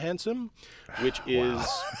Canadian handsome, which is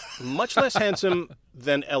much less handsome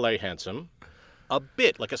than L.A. handsome. A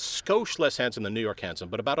bit, like a skosh less handsome than New York handsome,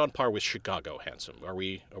 but about on par with Chicago handsome. Are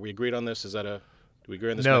we agreed on this? Do we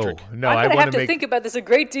agree on this metric? No, I'm going to have to think about this a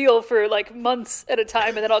great deal for like months at a time,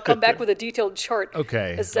 and then I'll come back with a detailed chart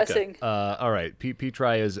assessing. All right.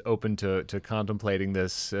 Petri is open to contemplating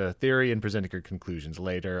this theory and presenting her conclusions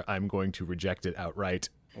later. I'm going to reject it outright.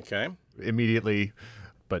 Okay. Immediately,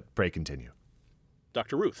 but pray continue.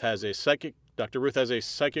 Dr. Ruth has a psychic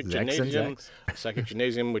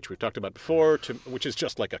gymnasium, which we've talked about before, which is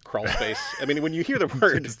just like a crawl space. I mean, when you hear the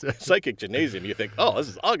word psychic gymnasium, you think, oh, this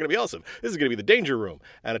is all going to be awesome. This is going to be the danger room.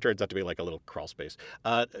 And it turns out to be like a little crawl space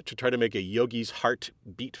to try to make a yogi's heart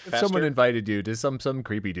beat faster. If someone invited you to some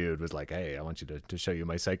creepy dude was like, hey, I want you to show you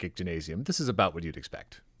my psychic gymnasium. This is about what you'd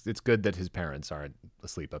expect. It's good that his parents aren't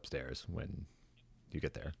asleep upstairs when you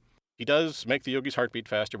get there. He does make the yogi's heart beat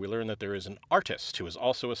faster. We learn that there is an artist who is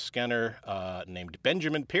also a scanner named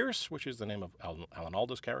Benjamin Pierce, which is the name of Alan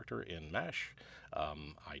Alda's character in MASH.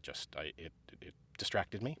 It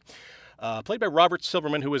distracted me. Played by Robert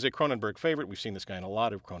Silverman, who is a Cronenberg favorite. We've seen this guy in a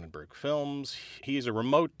lot of Cronenberg films. He is a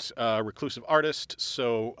remote, reclusive artist.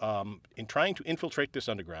 So in trying to infiltrate this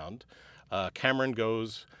underground, Cameron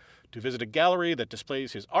goes to visit a gallery that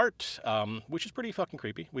displays his art, which is pretty fucking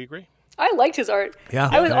creepy. We agree? I liked his art. Yeah.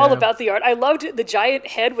 I was all about the art. I loved the giant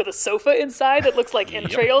head with a sofa inside that looks like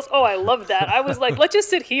entrails. Oh, I loved that. I was like, let's just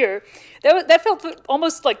sit here. That felt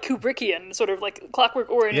almost like Kubrickian, sort of like Clockwork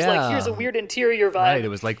Orange. Yeah. Like, here's a weird interior vibe. Right, it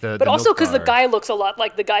was like But also because the guy looks a lot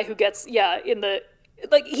like the guy who gets,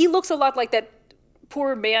 he looks a lot like that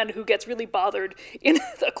poor man who gets really bothered in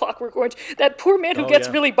the Clockwork Orange. That poor man who gets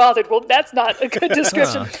really bothered. Well, that's not a good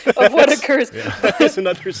description of what occurs. That's an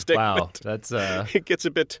understatement. Wow, that's it gets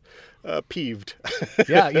a bit peeved.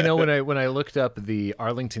 Yeah, when I looked up the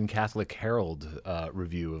Arlington Catholic Herald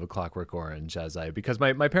review of A Clockwork Orange, because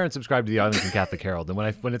my parents subscribed to the Arlington Catholic Herald, and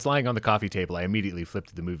when it's lying on the coffee table, I immediately flipped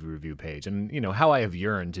to the movie review page, and how I have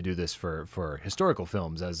yearned to do this for historical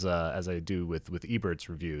films as I do with Ebert's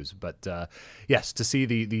reviews, but yes, to see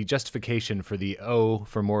the justification for the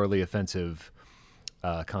for morally offensive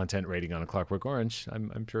content rating on A Clockwork Orange,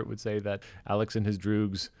 I'm sure it would say that Alex and his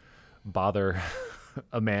droogs bother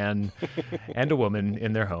a man and a woman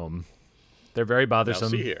in their home. They're very bothersome.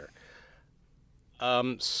 Now see here.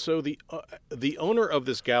 So the owner of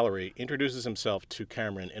this gallery introduces himself to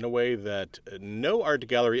Cameron in a way that no art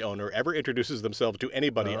gallery owner ever introduces themselves to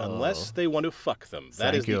anybody unless they want to fuck them.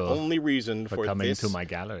 That is the only reason for coming this. to my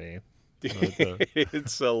gallery.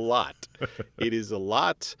 It's a lot. It is a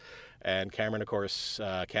lot. And Cameron, of course,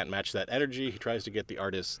 can't match that energy. He tries to get the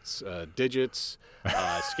artist's digits,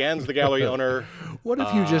 scans the gallery owner. What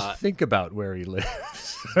if you just think about where he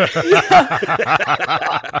lives?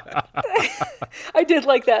 I did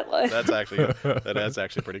like that line. That's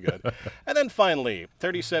actually pretty good. And then finally,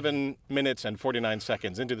 37 minutes and 49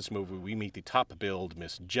 seconds into this movie, we meet the top billed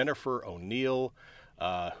Miss Jennifer O'Neill,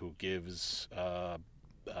 who gives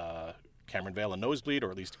Cameron Vale a nosebleed, or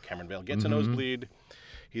at least Cameron Vale gets a nosebleed.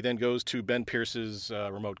 He then goes to Ben Pierce's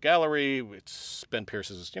remote gallery. It's Ben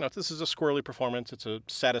Pierce's, this is a squirrely performance. It's a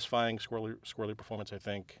satisfying squirrely performance, I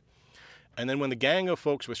think. And then when the gang of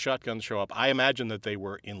folks with shotguns show up, I imagine that they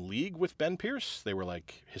were in league with Ben Pierce. They were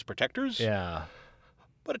like his protectors. Yeah.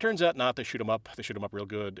 But it turns out not. They shoot him up. They shoot him up real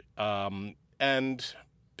good. And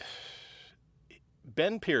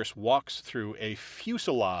Ben Pierce walks through a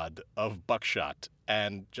fusillade of buckshot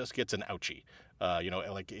and just gets an ouchie.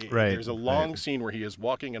 There's a long scene where he is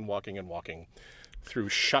walking and walking and walking through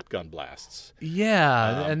shotgun blasts.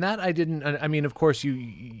 Yeah, and that I didn't. I mean, of course,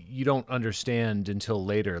 you don't understand until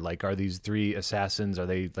later. Like, are these three assassins? Are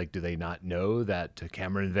they do they not know that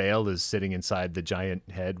Cameron Vale is sitting inside the giant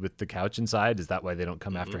head with the couch inside? Is that why they don't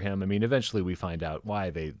come after him? I mean, eventually we find out why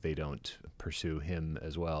they don't pursue him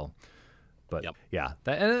as well. But yeah,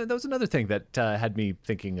 that was another thing that had me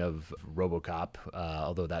thinking of RoboCop,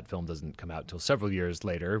 although that film doesn't come out until several years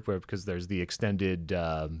later, because there's the extended,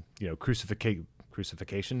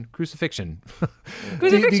 Crucifixion. Crucifixion.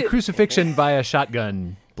 The crucifixion by a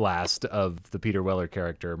shotgun blast of the Peter Weller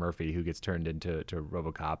character, Murphy, who gets turned into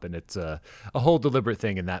RoboCop. And it's a whole deliberate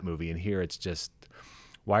thing in that movie. And here it's just,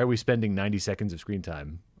 why are we spending 90 seconds of screen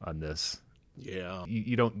time on this? Yeah.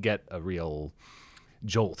 You don't get a real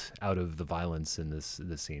jolt out of the violence in this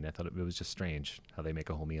scene. I thought it was just strange how they make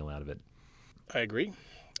a whole meal out of it. I agree.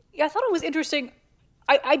 Yeah, I thought it was interesting.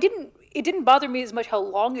 It didn't bother me as much how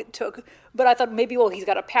long it took, but I thought maybe, well, he's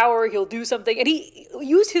got a power, he'll do something. And he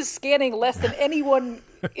used his scanning less than anyone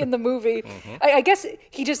in the movie. Mm-hmm. I guess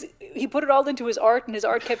he put it all into his art, and his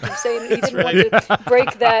art kept him sane. He didn't want to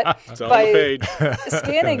break that by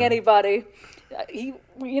scanning anybody. He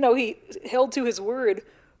held to his word.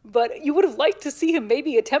 But you would have liked to see him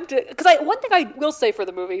maybe attempt to, because one thing I will say for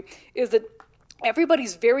the movie is that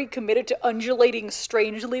everybody's very committed to undulating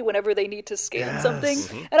strangely whenever they need to scan something.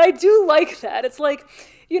 Mm-hmm. And I do like that. It's like,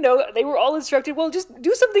 they were all instructed, well, just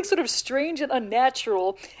do something sort of strange and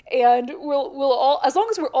unnatural, and we'll all, as long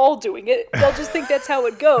as we're all doing it, they'll just think that's how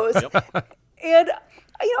it goes. Yep. And,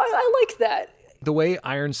 I like that. The way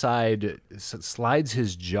Ironside slides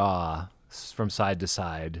his jaw from side to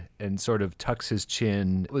side and sort of tucks his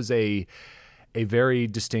chin was a very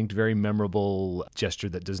distinct, very memorable gesture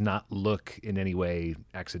that does not look in any way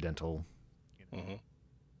accidental. Mm-hmm.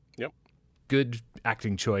 Yep. Good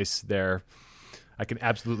acting choice there. I can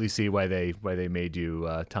absolutely see why they made you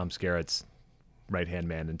Tom Skerritt's right-hand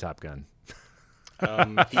man in Top Gun.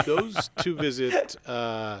 He goes to visit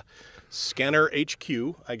Scanner HQ,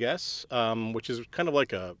 I guess, which is kind of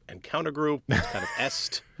like a encounter group. It's kind of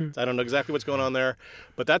est. I don't know exactly what's going on there,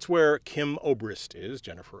 but that's where Kim Obrist is,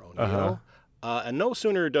 Jennifer O'Neill. Uh-huh. And no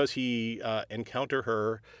sooner does he encounter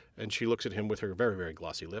her, and she looks at him with her very, very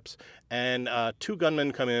glossy lips, and two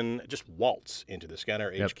gunmen come in, just waltz into the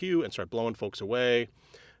Scanner HQ and start blowing folks away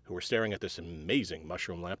who are staring at this amazing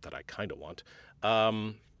mushroom lamp that I kind of want.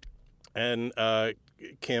 And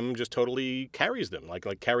Kim just totally carries them, like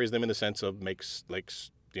carries them in the sense of makes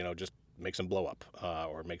them blow up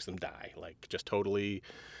or makes them die, like just totally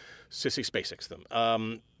sissy SpaceX them.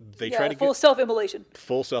 Full self-immolation.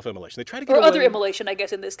 Full self-immolation. They try to get away. Or other immolation, I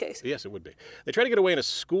guess, in this case. Yes, it would be. They try to get away in a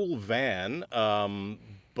school van,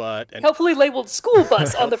 but helpfully labeled school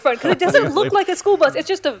bus on the front, because it doesn't look like a school bus. It's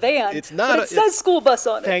just a van. It's not. But it says school bus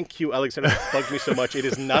on it. Thank you, Alexandra. That bugs me so much. It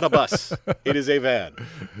is not a bus. It is a van.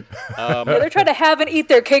 They're trying to have and eat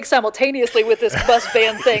their cake simultaneously with this bus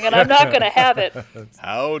van thing, and I'm not going to have it.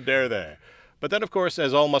 How dare they? But then, of course,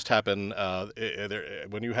 as all must happen,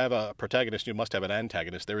 when you have a protagonist, you must have an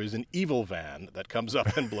antagonist. There is an evil van that comes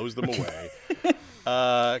up and blows them away.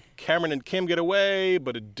 Cameron and Kim get away,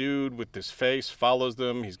 but a dude with this face follows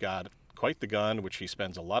them. He's got quite the gun, which he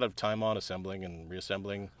spends a lot of time on assembling and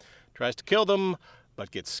reassembling. Tries to kill them,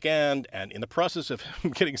 but gets scanned, and in the process of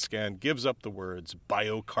him getting scanned, gives up the words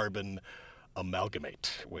biocarbon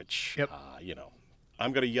amalgamate, which,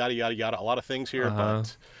 I'm going to yada, yada, yada, a lot of things here,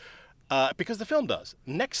 but... because the film does.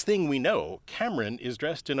 Next thing we know, Cameron is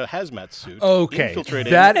dressed in a hazmat suit.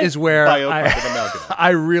 Infiltrating that is where biocarbon amalgamate. I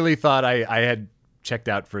really thought I had checked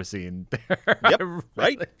out for a scene there. Yep,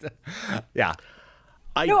 right? Yeah.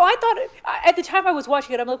 I thought, at the time I was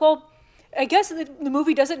watching it, I'm like, well, I guess the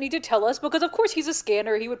movie doesn't need to tell us, because of course he's a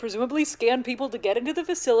scanner. He would presumably scan people to get into the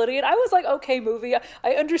facility. And I was like, okay, movie,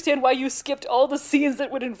 I understand why you skipped all the scenes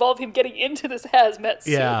that would involve him getting into this hazmat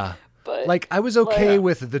suit. Yeah. But, I was okay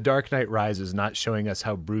with The Dark Knight Rises not showing us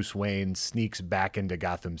how Bruce Wayne sneaks back into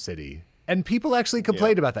Gotham City. And people actually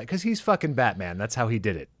complained about that, because he's fucking Batman. That's how he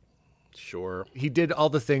did it. Sure. He did all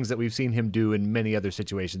the things that we've seen him do in many other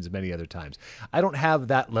situations, many other times. I don't have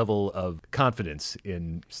that level of confidence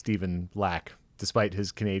in Stephen Lack, despite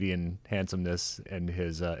his Canadian handsomeness and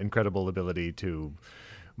his incredible ability to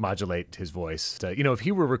modulate his voice. If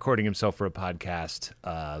he were recording himself for a podcast,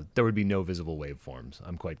 there would be no visible waveforms.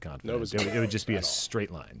 I'm quite confident. It would just be a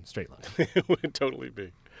straight line. It would totally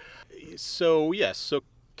be. So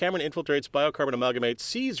Cameron infiltrates biocarbon amalgamate,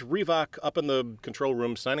 sees Revok up in the control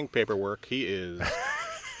room signing paperwork. He is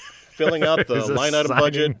filling out the line item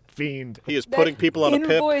budget. Fiend. He is putting people on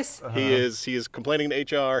invoice. a pip. He is complaining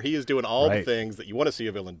to HR. He is doing all the things that you want to see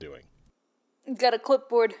a villain doing. He's got a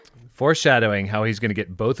clipboard. Foreshadowing how he's going to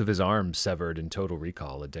get both of his arms severed in Total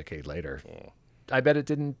Recall a decade later. I bet it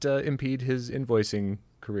didn't impede his invoicing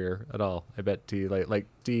career at all. I bet he, like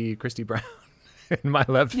D. Christy Brown in My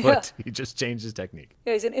Left Foot, he just changed his technique.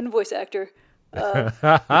 Yeah, he's an invoice actor. You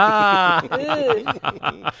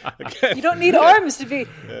don't need arms to be...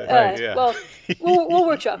 Well, we'll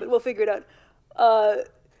workshop it. We'll figure it out.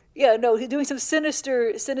 He's doing some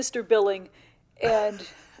sinister billing, and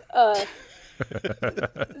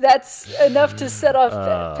That's enough to set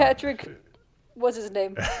off Patrick. What's his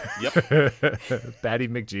name? Yep. Patty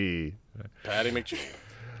McGee. Patty McGee.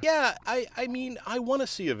 Yeah, I mean, I want to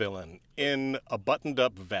see a villain in a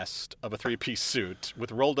buttoned-up vest of a three-piece suit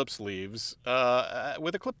with rolled-up sleeves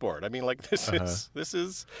with a clipboard. I mean, like, this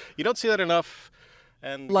is you don't see that enough.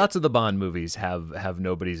 And lots of the Bond movies have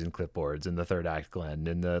nobodies in clipboards in the third act, Glenn.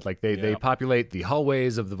 And they populate the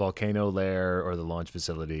hallways of the volcano lair or the launch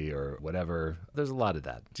facility or whatever. There's a lot of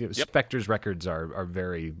that. Spectre's records are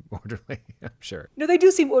very orderly, I'm sure. No, they do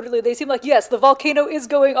seem orderly. They seem like, yes, the volcano is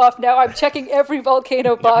going off now. I'm checking every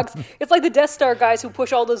volcano box. It's like the Death Star guys who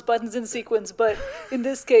push all those buttons in sequence, but in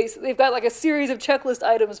this case, they've got like a series of checklist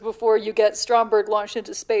items before you get Stromberg launched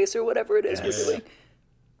into space or whatever it is we're doing.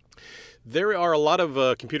 There are a lot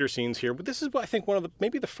of computer scenes here, but this is, I think,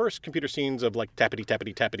 maybe the first computer scenes of like tappity,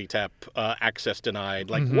 tappity, tappity, tap, access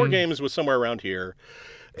denied. Like War Games was somewhere around here.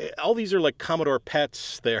 All these are like Commodore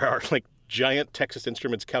PETs. They are like giant Texas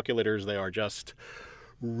Instruments calculators. They are just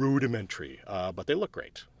rudimentary, but they look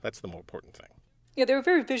great. That's the more important thing. Yeah, they were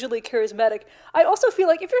very visually charismatic. I also feel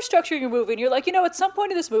like if you're structuring a movie and you're like, at some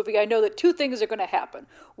point in this movie, I know that two things are going to happen.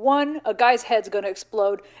 One, a guy's head's going to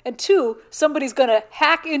explode. And two, somebody's going to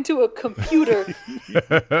hack into a computer. I'm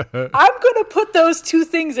going to put those two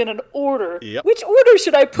things in an order. Yep. Which order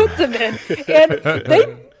should I put them in? And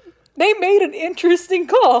they made an interesting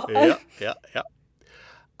call. Yeah.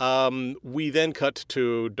 We then cut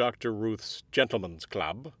to Dr. Ruth's Gentleman's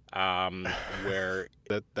Club, where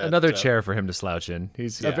another chair for him to slouch in.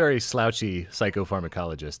 He's a very slouchy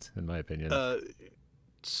psychopharmacologist, in my opinion.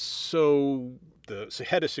 So the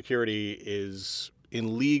head of security is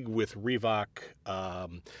in league with Revok,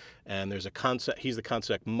 and there's he's the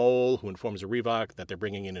Consec mole who informs Revok that they're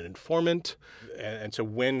bringing in an informant. And so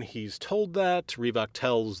when he's told that, Revok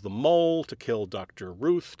tells the mole to kill Dr.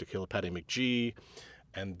 Ruth, to kill Patty McGee.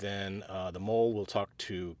 And then the mole will talk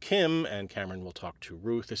to Kim, and Cameron will talk to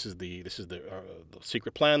Ruth. This is the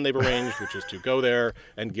secret plan they've arranged, which is to go there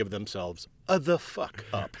and give themselves the fuck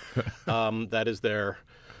up. That is their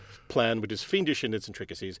plan, which is fiendish in its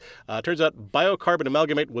intricacies. Turns out biocarbon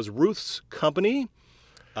amalgamate was Ruth's company,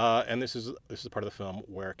 and this is part of the film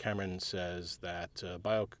where Cameron says that the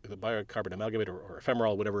biocarbon amalgamate or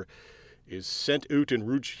ephemeral, whatever, is sent out in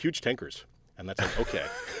huge tankers. And that's like, okay.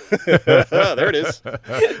 There it is.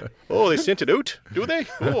 Oh, they sent it out, do they?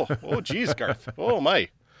 Oh, geez, Garth. Oh, my.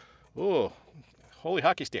 Oh, holy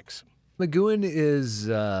hockey sticks. McGowan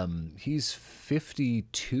is, he's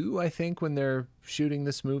 52, I think, when they're shooting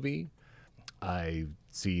this movie. I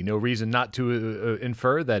see no reason not to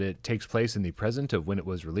infer that it takes place in the present of when it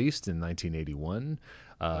was released in 1981.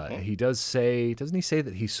 He does say, doesn't he say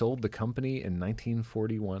that he sold the company in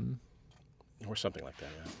 1941? Or something like that,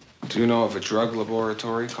 yeah. Do you know of a drug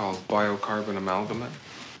laboratory called Biocarbon Amalgamate?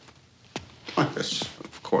 Yes,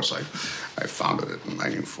 of course. I founded it in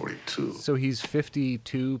 1942. So he's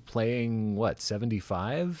 52 playing,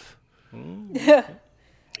 75? Yeah.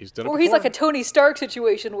 He's done it or before. he's like a Tony Stark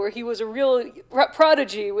situation where he was a real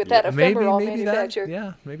prodigy with that ephemeral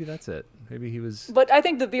manufacture. Maybe that's it. Maybe he was... But I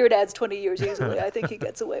think the beard adds 20 years easily. I think he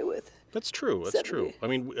gets away with... That's true. That's true. I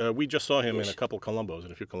mean, we just saw him in a couple Columbos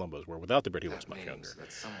and a few Columbos where without the beard he looks much younger.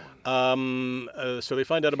 So they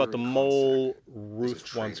find out about the mole.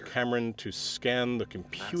 Ruth wants Cameron to scan the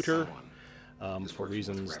computer for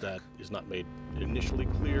reasons that is not made initially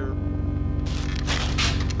clear.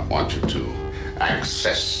 I want you to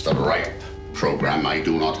access the right program. I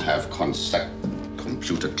do not have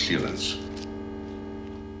computer clearance.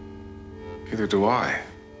 Neither do I.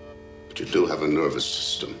 But you do have a nervous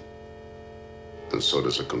system. And so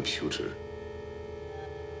does a computer.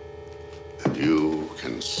 And you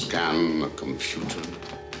can scan a computer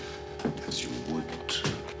as you would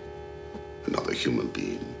another human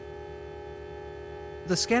being.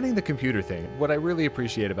 The scanning the computer thing, what I really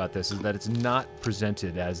appreciate about this is that it's not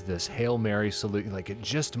presented as this Hail Mary salute, like it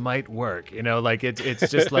just might work, like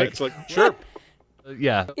it's just like... It's like, sure.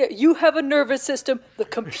 Yeah, you have a nervous system. The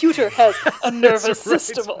computer has a nervous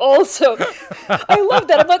system also. I love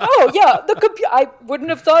that. I'm like, oh, yeah, the computer. I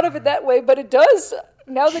wouldn't have thought of it that way, but it does.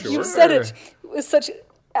 Now that you've said it with such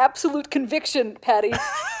absolute conviction, Patty.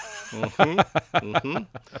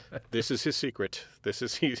 This is his secret.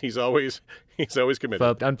 He's always committed.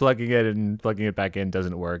 But unplugging it and plugging it back in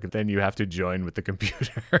doesn't work. Then you have to join with the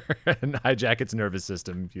computer and hijack its nervous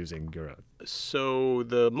system using your own. So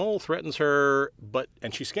the mole threatens her,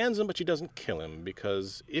 and she scans him, but she doesn't kill him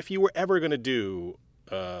because if you were ever going to do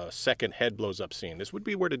second head blows up scene. This would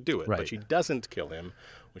be where to do it, Right. but she doesn't kill him,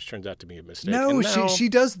 which turns out to be a mistake. No, And now, she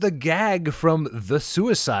does the gag from The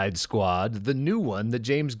Suicide Squad, the new one, the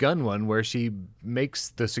James Gunn one, where she makes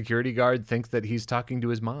the security guard think that he's talking to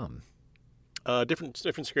his mom. Different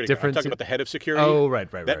security guard. I'm talking about the head of security. Oh,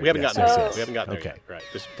 right. We haven't gotten there yet. We haven't gotten there Okay. yet. Right.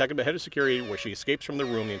 This talking about the head of security where she escapes from the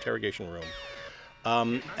room, the interrogation room.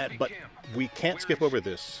 But we can't skip over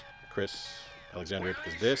this, Chris, Alexandria,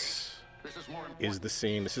 because this is the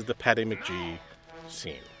scene. This is the Patty McGee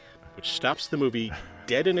scene, which stops the movie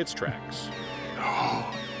dead in its tracks. No.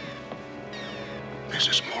 This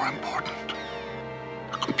is more important.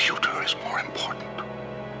 The computer is more important.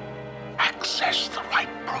 Access the right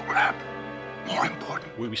program. More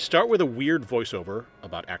important. We start with a weird voiceover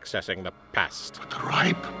about accessing the past. The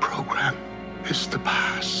right program is the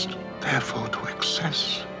past. Therefore, to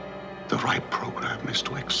access the right program is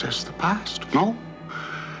to access the past. No?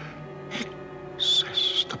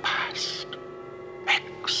 Access the past.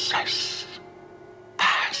 Access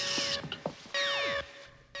past.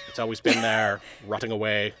 It's always been there, rotting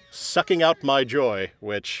away, sucking out my joy,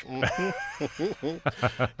 which,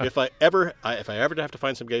 if I ever have to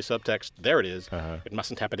find some gay subtext, there it is. It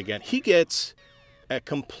mustn't happen again. He gets a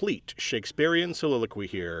complete Shakespearean soliloquy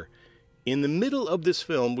here in the middle of this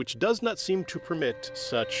film, which does not seem to permit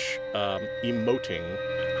such emoting.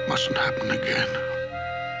 It mustn't happen again.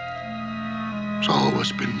 It's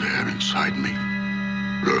always been there inside me,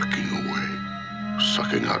 lurking away,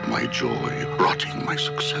 sucking out my joy, rotting my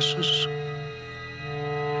successes.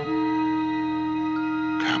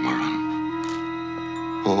 Cameron.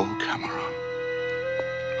 Oh, Cameron.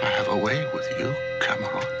 I have a way with you,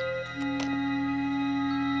 Cameron.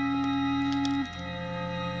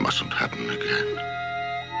 Mustn't happen again.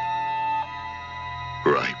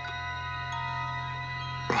 Ripe.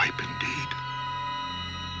 Ripe indeed.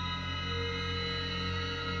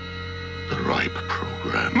 The ripe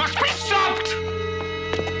program must be stopped!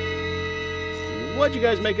 What'd you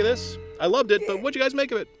guys make of this? I loved it, but what'd you guys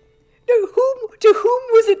make of it? To whom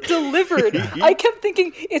was it delivered? I kept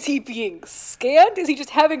thinking, is he being scanned? Is he just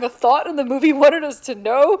having a thought and the movie wanted us to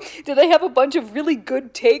know? Did they have a bunch of really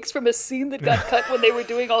good takes from a scene that got cut when they were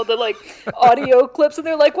doing all the audio clips? And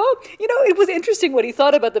they're like, well, it was interesting what he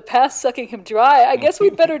thought about the past sucking him dry. I guess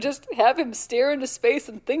we'd better just have him stare into space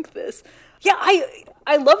and think this. Yeah,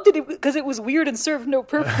 I loved it because it was weird and served no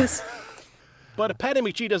purpose. But Patty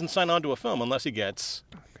McGee doesn't sign on to a film unless he gets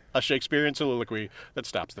a Shakespearean soliloquy that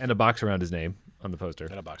stops the film. And a box around his name on the poster.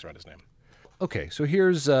 And a box around his name. Okay, so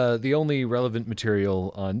here's the only relevant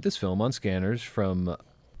material on this film on Scanners from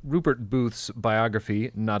Rupert Booth's biography,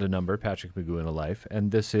 Not a Number, Patrick McGowan in a Life. And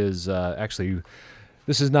this is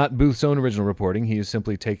this is not Booth's own original reporting. He is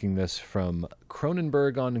simply taking this from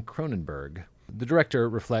Cronenberg on Cronenberg. The director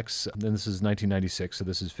reflects, and this is 1996, so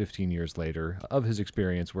this is 15 years later, of his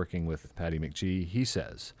experience working with Patty McGee. He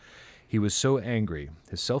says, "He was so angry.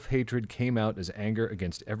 His self-hatred came out as anger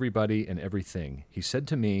against everybody and everything. He said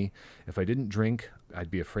to me, if I didn't drink, I'd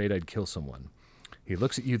be afraid I'd kill someone. He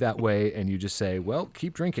looks at you that way, and you just say, well,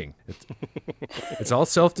 keep drinking. It's all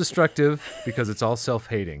self-destructive because it's all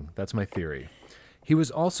self-hating. That's my theory. He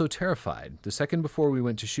was also terrified. The second before we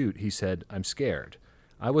went to shoot, he said, I'm scared.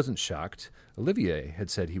 I wasn't shocked. Olivier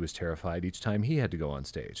had said he was terrified each time he had to go on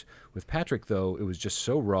stage. With Patrick, though, it was just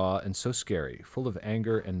so raw and so scary, full of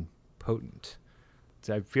anger and potent."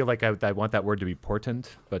 I feel like I want that word to be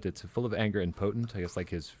portent, but it's full of anger and potent. I guess like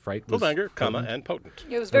his fright was full of anger, potent. and potent.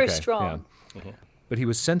 It was very strong. Yeah. Mm-hmm. But he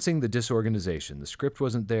was sensing the disorganization. The script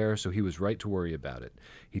wasn't there, so he was right to worry about it.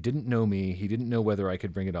 He didn't know me. He didn't know whether I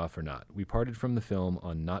could bring it off or not. We parted from the film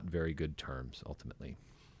on not very good terms, ultimately.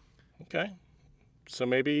 Okay. So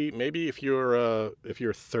maybe if you're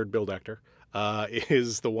a third build actor,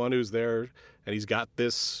 is the one who's there and he's got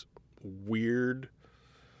this weird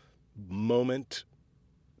moment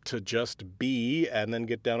to just be and then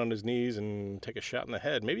get down on his knees and take a shot in the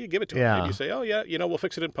head. Maybe you give it to him. Maybe you say, oh yeah, we'll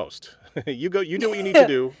fix it in post. You do what you need to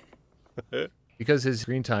do. Because his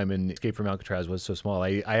screen time in Escape from Alcatraz was so small,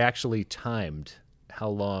 I actually timed how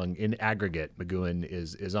long in aggregate McGowan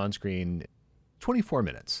is on screen. 24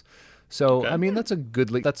 minutes. So, okay. I mean, that's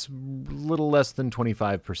that's a little less than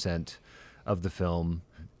 25% of the film.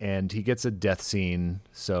 And he gets a death scene.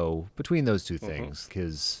 So between those two things,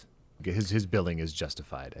 his billing is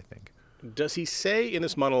justified, I think. Does he say in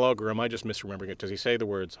this monologue, or am I just misremembering it, does he say the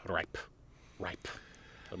words, ripe, ripe?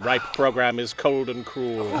 The ripe program is cold and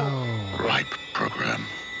cruel. Oh. Ripe program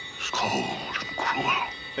is cold and cruel.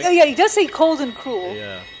 Yeah, he does say cold and cruel.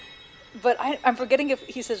 Yeah. But I'm forgetting if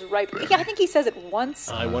he says ripe. Yeah, I think he says it once.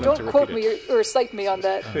 I want Don't him to quote repeat me or cite me on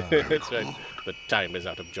that. That's right. The time is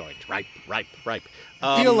out of joint. Ripe.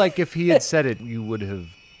 I feel like if he had said it, you would have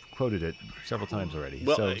quoted it several times already.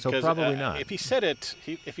 Well, so probably not. If he said it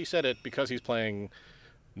because he's playing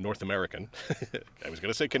North American, I was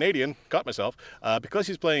going to say Canadian, caught myself, because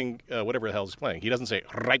he's playing whatever the hell he's playing. He doesn't say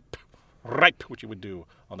ripe, which you would do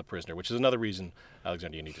on The Prisoner, which is another reason,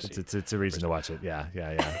 Alexander, you need to see. It's a reason to watch it. Yeah.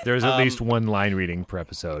 There's at least one line reading per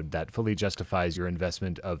episode that fully justifies your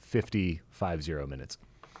investment of 50 minutes.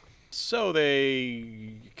 So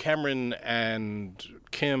Cameron and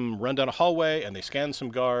Kim run down a hallway and they scan some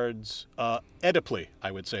guards. Edipally,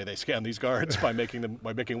 I would say they scan these guards by making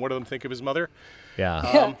one of them think of his mother.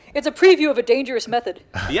 Yeah. It's a preview of a dangerous method.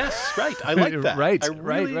 Yes, right. I like that.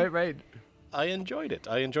 Right. I enjoyed it.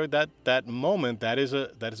 I enjoyed that moment. That is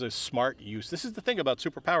a smart use. This is the thing about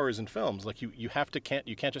superpowers in films. Like you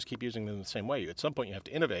can't just keep using them the same way. At some point, you have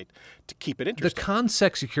to innovate to keep it interesting. The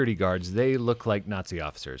Consec security guards, they look like Nazi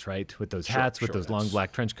officers, right? With those hats, with those long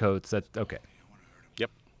black trench coats. That's okay.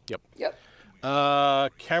 Yep.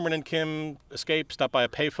 Cameron and Kim escape, stop by a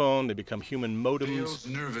payphone. They become human modems. Dale's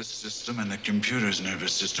nervous system and the computer's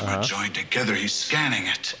nervous system are joined together. He's scanning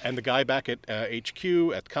it. And the guy back at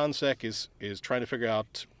HQ at Consec is trying to figure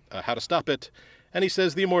out how to stop it. And he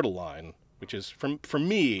says the immortal line, which is, for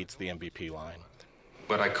me, it's the MVP line.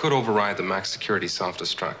 But I could override the max security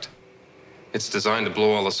self-destruct. It's designed to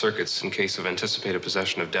blow all the circuits in case of anticipated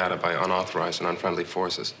possession of data by unauthorized and unfriendly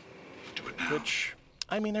forces. Do it now. Which,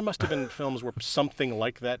 I mean, there must have been films where something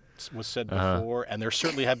like that was said before, and there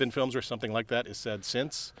certainly have been films where something like that is said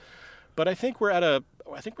since. But I think we're at a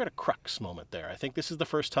crux moment there. I think this is the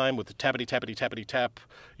first time with the tappity tap, 80%,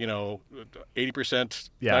 90%,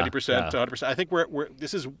 100%. I think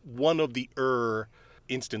this is one of the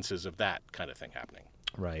instances of that kind of thing happening.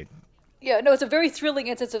 Right. Yeah, no, it's a very thrilling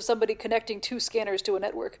instance of somebody connecting two scanners to a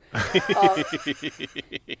network.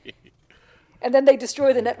 And then they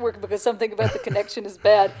destroy the network because something about the connection is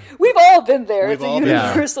bad. We've all been there. It's a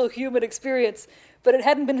universal human experience. But it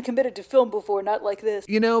hadn't been committed to film before, not like this.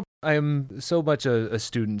 I am so much a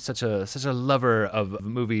student, such a lover of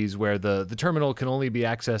movies where the terminal can only be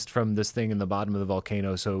accessed from this thing in the bottom of the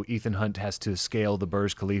volcano, so Ethan Hunt has to scale the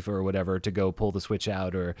Burj Khalifa or whatever to go pull the switch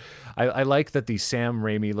out. Or I like that the Sam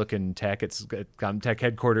Raimi-looking tech, it's Comtech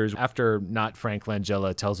headquarters, after not Frank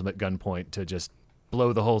Langella tells him at gunpoint to just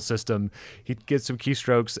blow the whole system, he gets some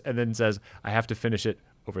keystrokes and then says, I have to finish it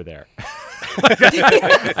over there.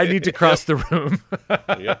 I need to cross the room.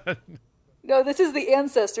 No, this is the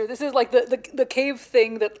ancestor. This is like the cave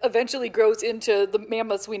thing that eventually grows into the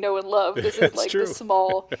mammoths we know and love. This is like the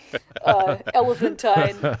small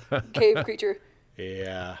elephantine cave creature.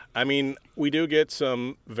 Yeah. I mean, we do get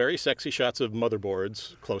some very sexy shots of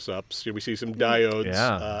motherboards, close-ups. We see some diodes.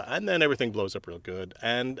 And then everything blows up real good.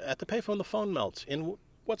 And at the payphone, the phone melts. In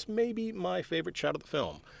what's maybe my favorite shot of the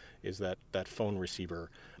film is that phone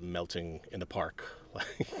receiver melting in the park.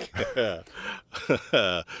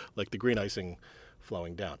 Like the green icing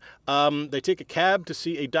flowing down. They take a cab to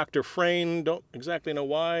see a Dr. Frayne. Don't exactly know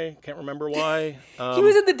why. Can't remember why. He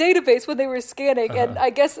was in the database when they were scanning, and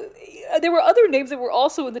I guess there were other names that were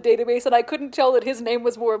also in the database, and I couldn't tell that his name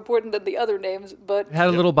was more important than the other names. But it had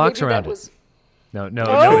a little box around it. No,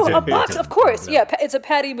 a box, of course. No. Yeah, it's a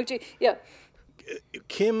Patty McGee. Yeah.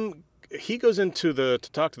 Kim. He goes to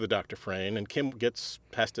talk to the Dr. Frayne, and Kim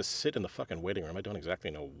has to sit in the fucking waiting room. I don't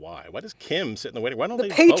exactly know why. Why does Kim sit in the waiting room? Why don't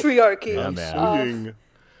the patriarchy?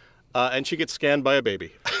 And she gets scanned by a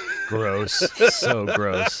baby. Gross. So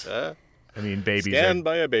gross. I mean, babies scanned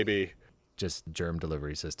by a baby. Just germ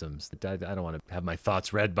delivery systems. I don't want to have my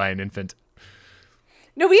thoughts read by an infant.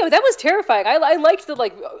 No, but yeah, that was terrifying. I liked the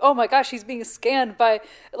oh my gosh, he's being scanned by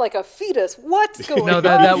like a fetus. What's going on? No,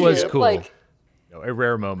 that was here? Cool. A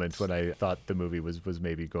rare moment when I thought the movie was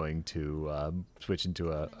maybe going to switch into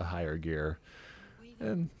a higher gear.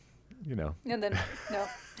 And, And then, no.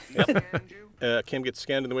 Yep. Kim gets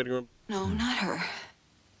scanned in the waiting room. No, not her.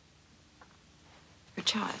 Her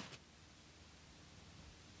child.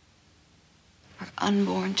 Her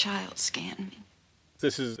unborn child scanned me.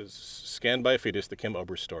 This is Scanned by a Fetus, the Kim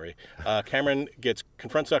Obrist story. Cameron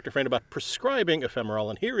confronts Dr. Frayne about prescribing ephemeral,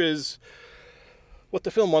 and here is what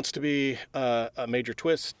the film wants to be a major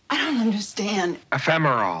twist. I don't understand.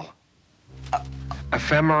 Ephemeral.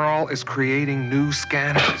 Ephemeral is creating new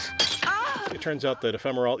scanners. It turns out that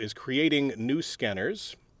ephemeral is creating new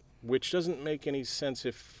scanners, which doesn't make any sense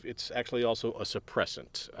if it's actually also a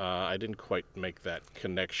suppressant. I didn't quite make that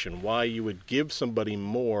connection. Why you would give somebody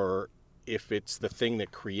more if it's the thing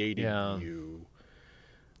that created you.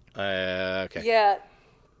 Okay. Yeah.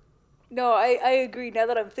 No, I agree. Now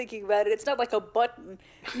that I'm thinking about it, it's not like a button.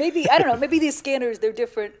 Maybe, I don't know, maybe these scanners, they're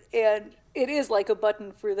different. And it is like a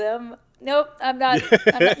button for them. Nope, I'm not.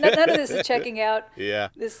 None of this is checking out. Yeah.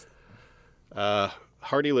 This.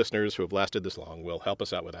 Hardy listeners who have lasted this long will help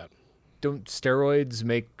us out with that. Don't steroids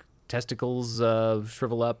make testicles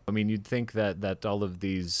shrivel up? I mean, you'd think that all of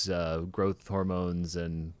these growth hormones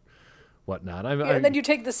and whatnot. And then you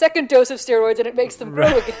take the second dose of steroids and it makes them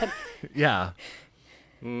grow again. Yeah.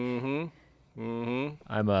 Mm-hmm. Mm-hmm.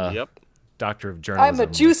 I'm a doctor of journalism. I'm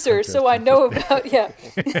a juicer, so I know about,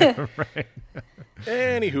 Right.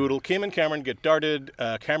 Anywho, Kim and Cameron get darted.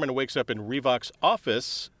 Cameron wakes up in Revok's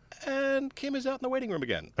office, and Kim is out in the waiting room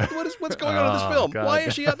again. What's going on in this film? God. Why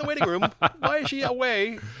is she out in the waiting room? Why is she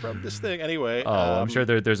away from this thing? Anyway. I'm sure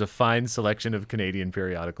there's a fine selection of Canadian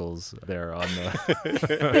periodicals there on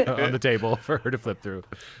the on the table for her to flip through.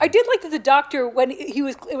 I did like that the doctor, when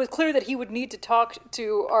it was clear that he would need to talk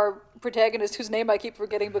to our protagonist, whose name I keep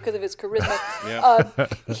forgetting because of his charisma.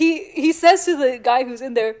 He says to the guy who's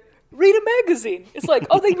in there, read a magazine. It's like,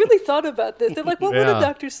 oh, they really thought about this. They're like, what would a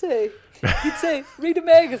doctor say? He'd say, read a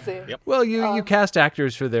magazine. Yep. Well, you cast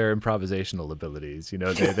actors for their improvisational abilities. You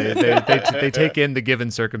know, they take in the given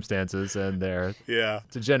circumstances and they're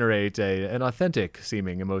to generate an authentic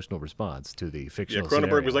seeming emotional response to the fictional Cronenberg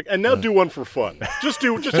scenario. was like, and now do one for fun. Just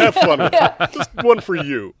have fun with it. Just one for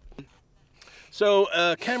you. So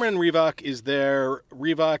Cameron Revok is there.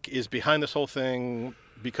 Revok is behind this whole thing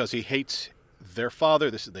because he hates their father.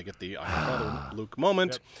 They get the I'm your father, Luke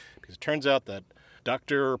moment. Because it turns out that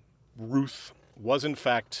Dr. Ruth was in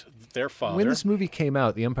fact their father. When this movie came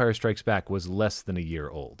out, The Empire Strikes Back was less than a year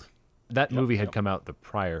old. That movie had come out the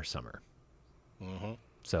prior summer. Mm-hmm.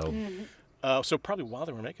 So... So probably while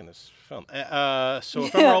they were making this film. So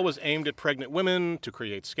Ephemeral was aimed at pregnant women to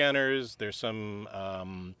create scanners. There's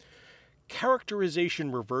some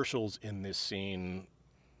characterization reversals in this scene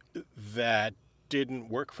that didn't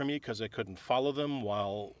work for me because I couldn't follow them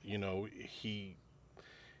while, he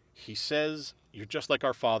says, you're just like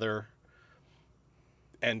our father.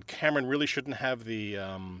 And Cameron really shouldn't have the...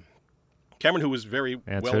 Cameron, who was very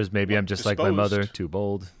Answer is maybe I'm just like my mother, too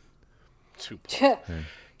bold. Too bold.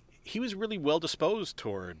 He was really well disposed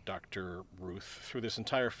toward Dr. Ruth through this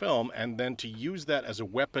entire film, and then to use that as a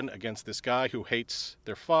weapon against this guy who hates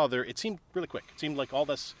their father, it seemed really quick. It seemed like all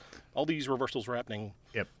these reversals were happening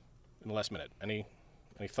in the last minute. Any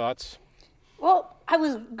thoughts? Well, I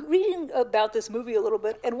was reading about this movie a little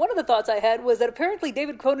bit, and one of the thoughts I had was that apparently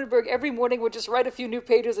David Cronenberg every morning would just write a few new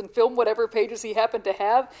pages and film whatever pages he happened to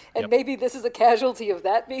have, and maybe this is a casualty of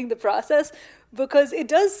that being the process, because it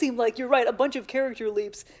does seem like, you're right, a bunch of character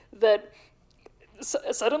leaps that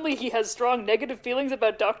suddenly he has strong negative feelings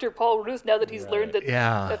about Dr. Paul Ruth now that he's learned that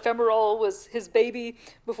Ephemeral was his baby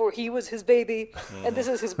before he was his baby, and this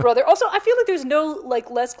is his brother. Also, I feel like there's no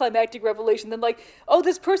less climactic revelation than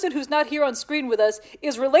this person who's not here on screen with us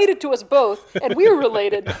is related to us both, and we're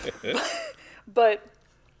related. But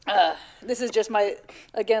this is just my,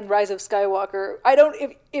 again, Rise of Skywalker.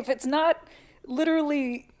 If it's not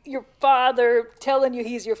literally your father telling you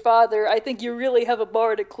he's your father, I think you really have a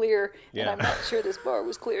bar to clear, and I'm not sure this bar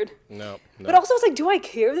was cleared. No. But also, it's like, do I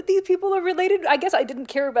care that these people are related? I guess I didn't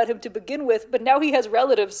care about him to begin with, but now he has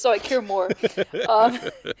relatives, so I care more.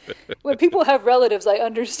 When people have relatives, I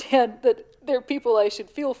understand that they're people I should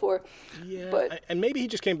feel for. Yeah, and maybe he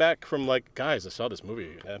just came back from guys, I saw this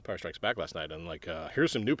movie, Empire Strikes Back last night, and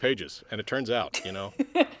here's some new pages, and it turns out,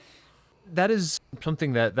 That is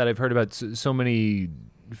something that I've heard about so many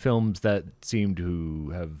films that seem to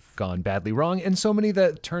have gone badly wrong, and so many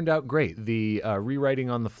that turned out great. The rewriting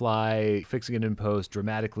on the fly, fixing it in post,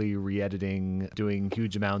 dramatically re-editing, doing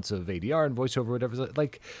huge amounts of ADR and voiceover, whatever.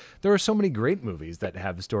 There are so many great movies that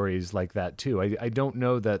have stories like that too. I don't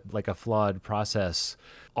know that a flawed process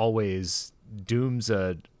always dooms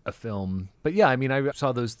a film. But yeah, I mean, I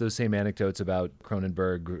saw those same anecdotes about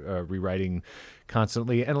Cronenberg rewriting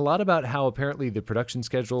constantly, and a lot about how apparently the production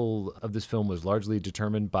schedule of this film was largely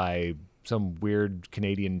determined by some weird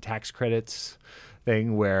Canadian tax credits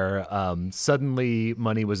thing where suddenly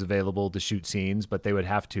money was available to shoot scenes, but they would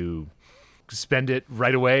have to spend it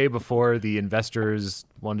right away before the investors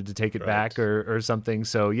wanted to take it back or something.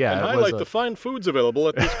 So yeah, and highlight the fine foods available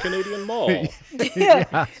at this Canadian mall.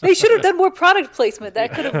 Yeah, they should have done more product placement.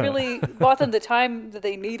 That could have really bought them the time that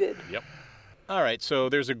they needed. Yep. All right, so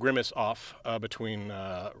there's a grimace off between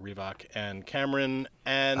Revok and Cameron,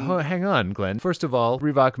 and... Oh, hang on, Glenn. First of all,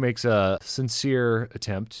 Revok makes a sincere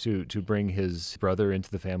attempt to bring his brother into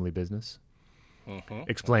the family business. Mm-hmm.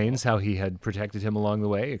 Explains how he had protected him along the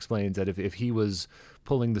way. Explains that if he was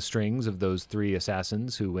pulling the strings of those three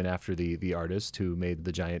assassins who went after the artist who made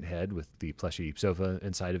the giant head with the plushy sofa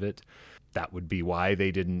inside of it, that would be why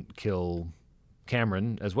they didn't kill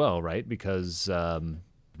Cameron as well, right? Because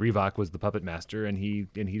Revok was the puppet master, and he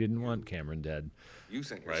didn't want Cameron dead. You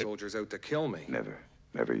think the soldier's out to kill me?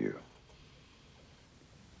 Never you.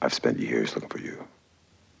 I've spent years looking for you.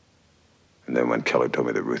 And then when Keller told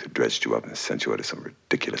me that Ruth had dressed you up and sent you out as some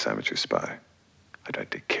ridiculous amateur spy, I tried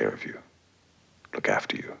to take care of you, look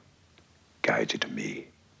after you, guide you to me.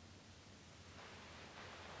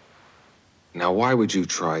 Now, why would you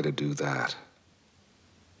try to do that?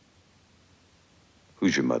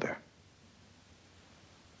 Who's your mother?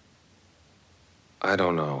 I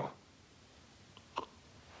don't know.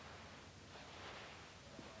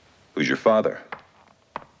 Who's your father?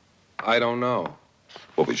 I don't know.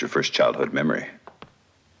 What was your first childhood memory?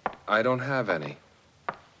 I don't have any.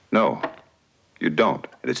 No, you don't.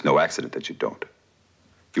 And it's no accident that you don't.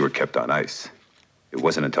 You were kept on ice. It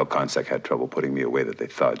wasn't until Consec had trouble putting me away that they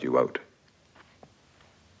thawed you out.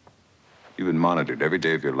 You've been monitored every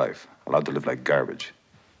day of your life, allowed to live like garbage.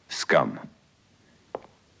 Scum.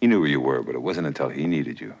 He knew where you were, but it wasn't until he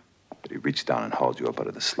needed you that he reached down and hauled you up out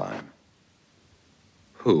of the slime.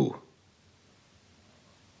 Who?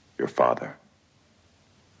 Your father.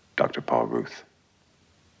 Dr. Paul Ruth.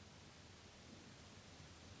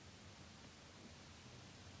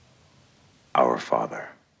 Our father.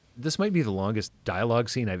 This might be the longest dialogue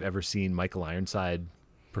scene I've ever seen Michael Ironside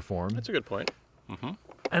perform. That's a good point. Mm-hmm.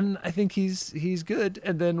 And I think he's good.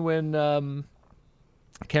 And then when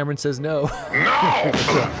Cameron says no. No!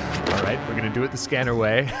 All right, we're going to do it the Scanner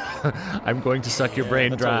way. I'm going to suck your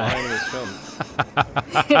brain dry. That's a line in this film.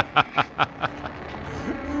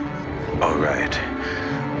 All right.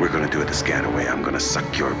 We're going to do it the Scanner way. I'm going to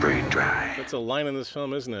suck your brain dry. That's a line in this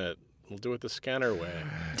film, isn't it? We'll do it the Scanner way.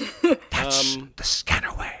 That's the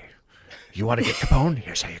Scanner way. You want to get Capone?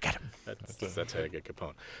 Here's how you get him. That's how you get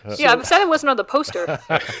Capone. Yeah, I'm sad it wasn't on the poster.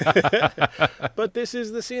 But this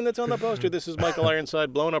is the scene that's on the poster. This is Michael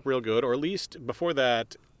Ironside blown up real good, or at least before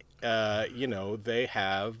that, they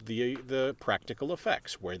have the practical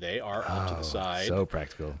effects where they are up to the side. So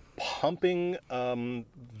practical. Pumping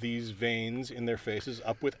these veins in their faces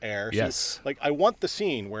up with air. Yes. So, I want the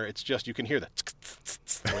scene where it's just, you can hear that,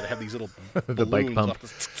 where they have these little the bike pump.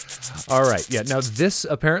 All right. Yeah. Now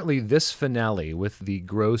this finale with the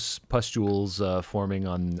gross pustules forming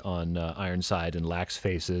on Ironside and Lack's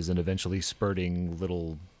faces and eventually spurting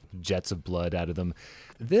little jets of blood out of them.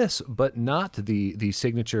 This, but not the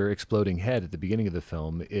signature exploding head at the beginning of the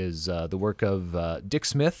film, is the work of Dick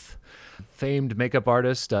Smith, famed makeup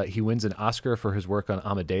artist. He wins an Oscar for his work on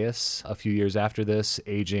Amadeus a few years after this,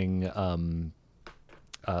 aging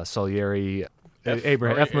Salieri.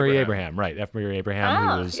 F. Murray Abraham, right? F. Murray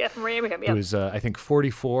Abraham, F. Murray Abraham, who was I think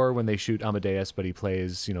 44 when they shoot Amadeus, but he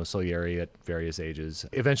plays Salieri at various ages.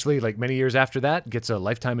 Eventually, many years after that, gets a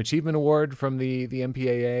Lifetime Achievement Award from the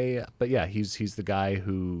MPAA. But yeah, he's the guy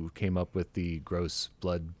who came up with the gross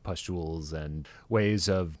blood pustules and ways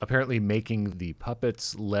of apparently making the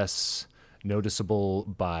puppets less noticeable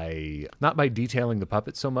by not by detailing the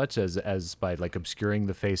puppets so much as by obscuring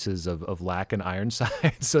the faces of Lack and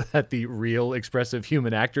Ironside so that the real expressive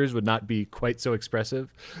human actors would not be quite so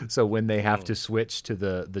expressive. So when they have to switch to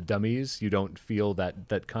the dummies, you don't feel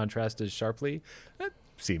that contrast as sharply. That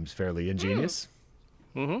seems fairly ingenious.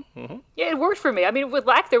 Mm-hmm, mm-hmm. Yeah, it worked for me. I mean, with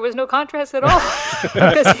Lack, there was no contrast at all.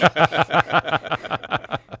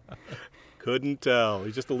 Couldn't tell.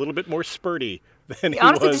 He's just a little bit more spurty than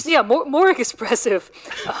honestly, he was. just more expressive.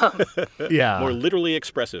 Yeah, more literally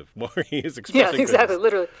expressive. He is expressing. Yeah, exactly, things.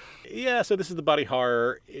 literally. Yeah, so this is the body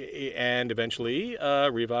horror, and eventually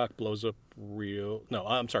Revok blows up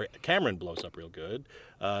Cameron blows up real good.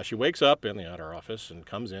 She wakes up in the outer office and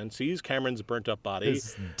comes in, sees Cameron's burnt up body.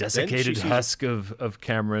 This desiccated husk of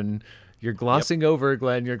Cameron. You're glossing over,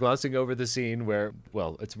 Glenn. You're glossing over the scene where,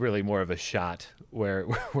 it's really more of a shot where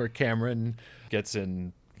Cameron gets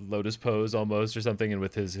in lotus pose almost or something, and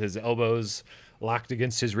with his elbows locked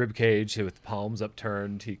against his rib cage with palms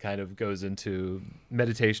upturned, he kind of goes into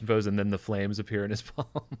meditation pose, and then the flames appear in his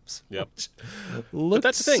palms. Yep. Looks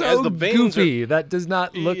that's the thing. So As the veins goofy. That does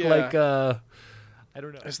not look like I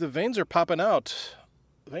don't know. As the veins are popping out.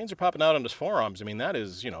 On his forearms. I mean, that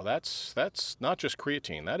is, that's not just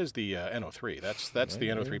creatine. That is the NO3. That's the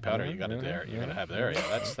NO3 powder you got there. You're gonna have there.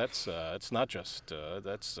 Yeah, that's it's not just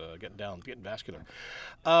getting vascular.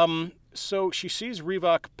 So she sees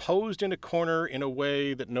Revok posed in a corner in a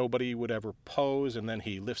way that nobody would ever pose, and then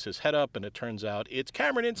he lifts his head up, and it turns out it's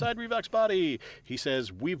Cameron inside Revok's body. He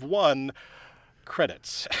says, "We've won."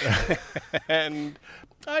 Credits. And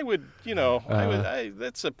I would,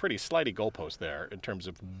 that's a pretty slidey goalpost there in terms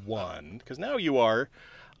of one, because now you are,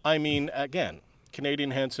 again,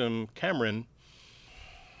 Canadian handsome Cameron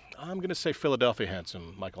I'm going to say Philadelphia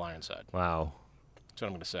handsome Michael Ironside. Wow. That's what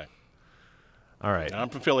I'm going to say. All right. And I'm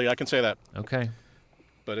from Philly. I can say that. Okay.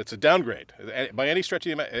 But it's a downgrade. By any stretch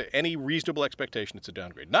of any reasonable expectation, it's a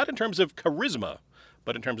downgrade. Not in terms of charisma,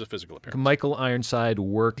 but in terms of physical appearance. Michael Ironside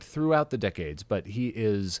worked throughout the decades, but he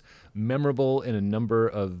is memorable in a number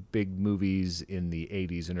of big movies in the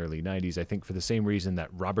 80s and early 90s. I think for the same reason that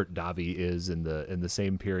Robert Davi is in the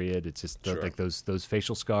same period. It's just like those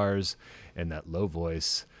facial scars and that low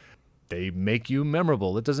voice. They make you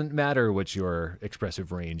memorable. It doesn't matter what your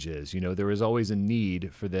expressive range is. You know, there is always a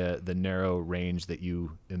need for the narrow range that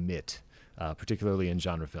you emit, particularly in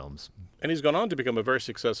genre films. And he's gone on to become a very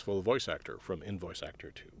successful voice actor, from in-voice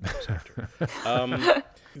actor to voice actor.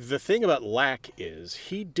 The thing about Lack is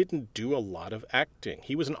he didn't do a lot of acting.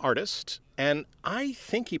 He was an artist, and I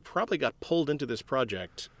think he probably got pulled into this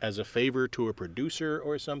project as a favor to a producer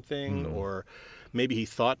or something, or maybe he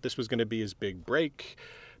thought this was going to be his big break.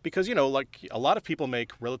 Because, you know, like a lot of people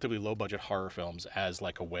make relatively low-budget horror films as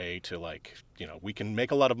like a way to like, you know, we can make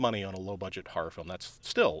a lot of money on a low-budget horror film. That's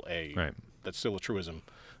still that's still a truism.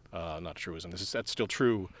 Not a truism. That's still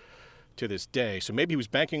true to this day. So maybe he was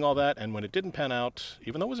banking all that, and when it didn't pan out,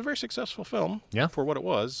 even though it was a very successful film for what it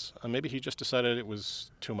was, maybe he just decided it was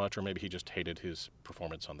too much, or maybe he just hated his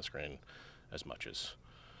performance on the screen as much as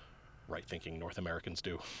right-thinking North Americans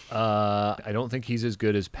do. I don't think he's as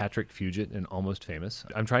good as Patrick Fugit in Almost Famous.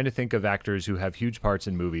 I'm trying to think of actors who have huge parts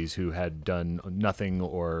in movies who had done nothing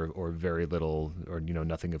or very little, or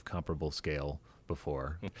nothing of comparable scale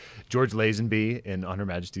before. George Lazenby in On Her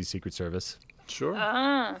Majesty's Secret Service. Sure.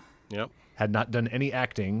 Yep. Had not done any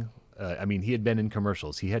acting. He had been in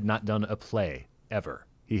commercials. He had not done a play ever.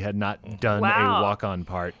 He had not done a walk-on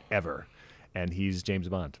part ever. And he's James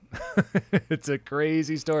Bond. It's a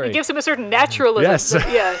crazy story. It gives him a certain naturalism. Yes.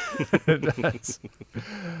 Yeah. It does.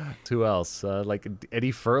 Who else? Like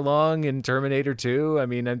Eddie Furlong in Terminator 2. I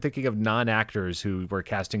mean, I'm thinking of non-actors who were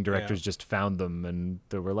casting directors just found them and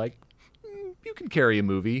they were like, you can carry a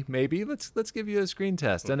movie, maybe. Let's give you a screen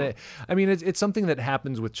test. And it's something that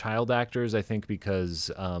happens with child actors, I think,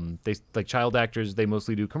 because child actors, they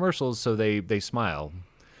mostly do commercials, so they smile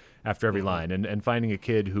after every line, and finding a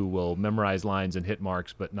kid who will memorize lines and hit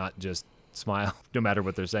marks but not just smile no matter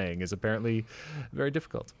what they're saying is apparently very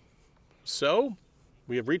difficult. So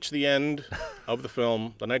we have reached the end of the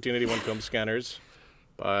film, the 1981 film Scanners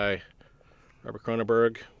by Robert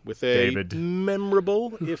Cronenberg, with a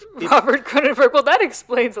memorable Robert Cronenberg. Well, that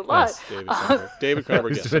explains a lot. Yes, David Cronenberg.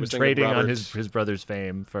 He's been trading on his brother's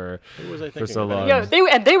fame for so long. Yeah,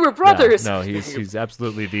 they were brothers. No, he's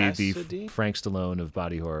absolutely the Frank Stallone of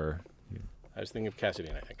body horror. I was thinking of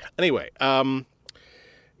Cassidy, I think. Anyway,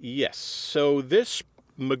 yes. So this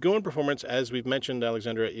McGowan performance, as we've mentioned,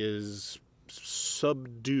 Alexandra, is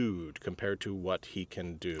subdued compared to what he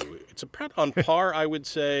can do. It's about on par, I would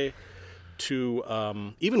say, to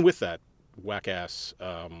even with that whack-ass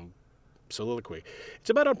soliloquy, it's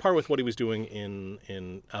about on par with what he was doing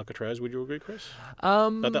in Alcatraz. Would you agree, Chris?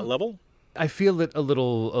 At that level, I feel it a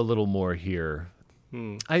little more here.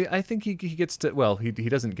 I think he gets to. Well, he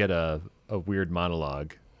doesn't get a weird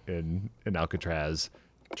monologue in Alcatraz.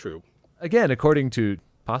 True. Again, according to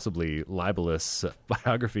possibly libelous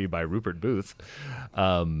biography by Rupert Booth.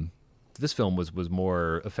 This film was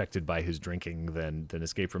more affected by his drinking than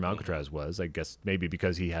Escape from Alcatraz was. I guess maybe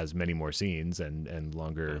because he has many more scenes and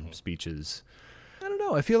longer speeches. I don't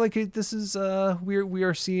know. I feel like this is we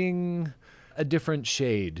are seeing a different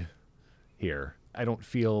shade here. I don't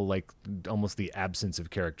feel like almost the absence of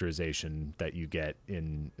characterization that you get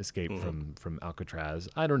in Escape from Alcatraz.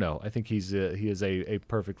 I don't know. I think he is a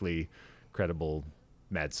perfectly credible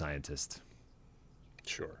mad scientist.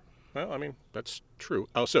 Sure. Well, I mean, that's true.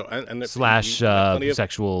 Oh, so and slash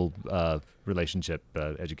sexual relationship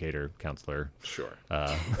educator, counselor. Sure.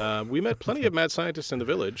 We met plenty of mad scientists in the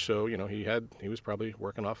village, so he was probably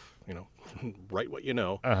working off write what you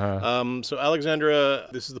know. So Alexandra,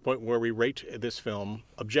 this is the point where we rate this film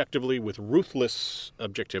objectively with ruthless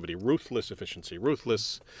objectivity, ruthless efficiency,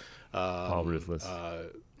 ruthless. Paul Ruthless.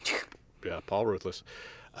 Paul Ruthless.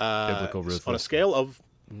 Biblical Ruthless. On a scale of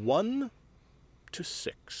 1 to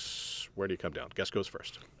 6. Where do you come down? Guess goes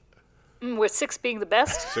first. With 6 being the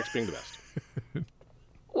best? 6 being the best.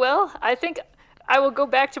 Well, I think I will go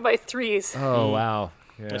back to my 3s. Oh, wow.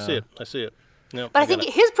 Yeah. I see it. No, but I think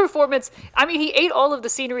his performance, he ate all of the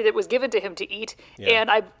scenery that was given to him to eat,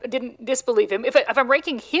 and I didn't disbelieve him. If I'm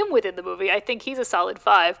ranking him within the movie, I think he's a solid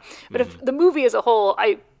 5. But if the movie as a whole,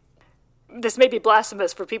 this may be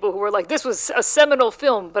blasphemous for people who are like, this was a seminal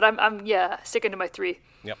film, but I'm sticking to my 3.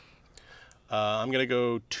 Yep. I'm going to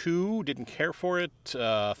go 2. Didn't care for it.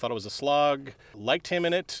 Thought it was a slog. Liked him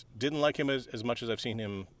in it. Didn't like him as much as I've seen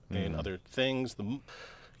him in other things.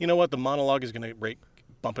 You know what? The monologue is going to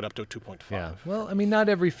bump it up to a 2.5. Yeah. Well, I mean, not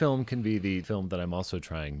every film can be the film that I'm also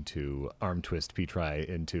trying to arm twist Petri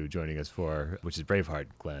into joining us for, which is Braveheart,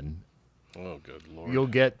 Glenn. Oh, good Lord. You'll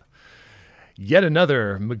get yet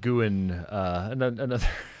another McGowan, another...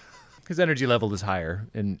 His energy level is higher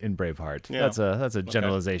in Braveheart. Yeah. That's a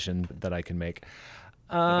generalization that I can make.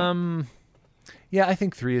 Yeah, I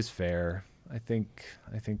think 3 is fair. I think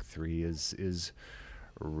 3 is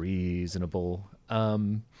reasonable.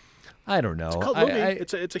 I don't know. It's a cult movie.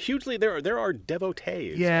 It's a hugely there are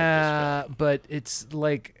devotees. Yeah, but it's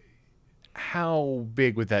like, how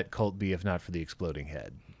big would that cult be if not for the exploding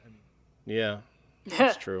head? Yeah,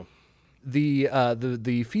 that's true. The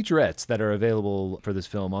featurettes that are available for this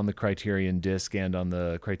film on the Criterion disc and on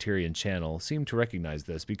the Criterion channel seem to recognize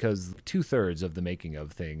this, because 2/3 of the making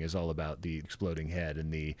of thing is all about the exploding head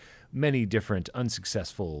and the many different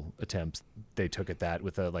unsuccessful attempts they took at that.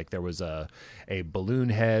 With there was a balloon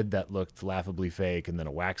head that looked laughably fake, and then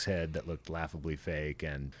a wax head that looked laughably fake,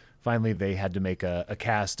 and finally they had to make a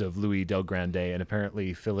cast of Louis Del Grande and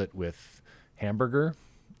apparently fill it with hamburger.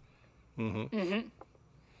 Mm-hmm. Mm-hmm.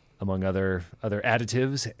 Among other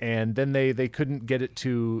additives, and then they couldn't get it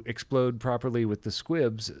to explode properly with the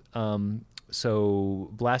squibs, so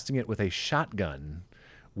blasting it with a shotgun,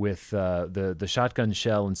 with the shotgun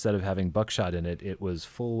shell, instead of having buckshot in it, it was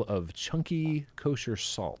full of chunky kosher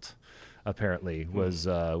salt. Apparently, was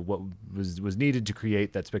what was needed to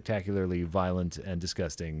create that spectacularly violent and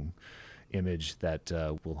disgusting image that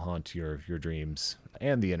will haunt your dreams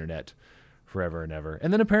and the internet forever and ever.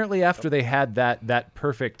 And then apparently after they had that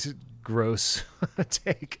perfect gross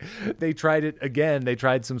take, they tried it again. They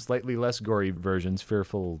tried some slightly less gory versions,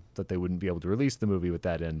 fearful that they wouldn't be able to release the movie with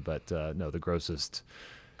that in. But no, the grossest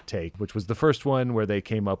take, which was the first one where they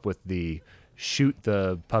came up with the shoot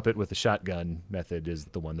the puppet with a shotgun method, is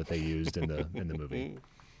the one that they used in the movie.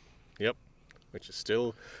 Yep, which is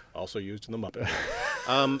still also used in the Muppet.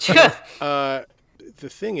 The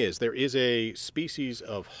thing is, there is a species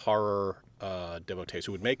of horror devotees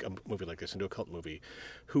who would make a movie like this into a cult movie,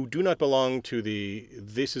 who do not belong to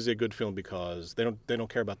this is a good film because they don't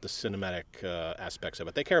care about the cinematic aspects of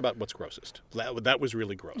it. They care about what's grossest. That was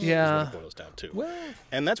really gross. Yeah, is what it boils down to. Well,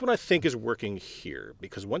 and that's what I think is working here,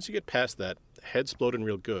 because once you get past that head exploding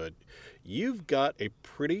real good, you've got a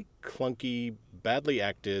pretty clunky, badly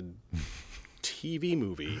acted TV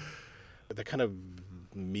movie that kind of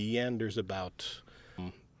meanders about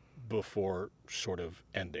before sort of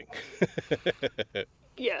ending.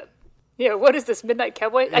 Yeah, what is this, Midnight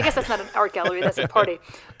Cowboy? I guess that's not an art gallery, that's a party.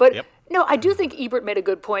 But no, I do think Ebert made a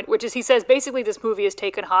good point, which is he says basically this movie is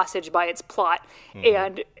taken hostage by its plot.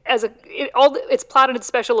 And its plot and its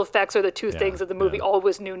special effects are the two things that the movie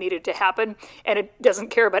always knew needed to happen, and it doesn't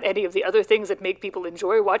care about any of the other things that make people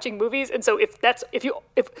enjoy watching movies. And so if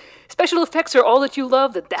special effects are all that you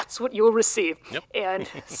love, then that's what you'll receive. Yep. And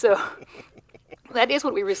so that is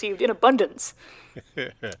what we received in abundance.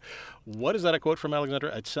 What is that a quote from,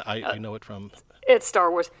 Alexandra? I know it from... It's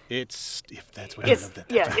Star Wars. If that's what you love, then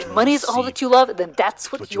if money is all that you love, then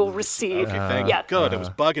that's what you'll receive. Okay, thank God. It was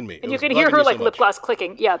bugging me. And you can hear her like lip gloss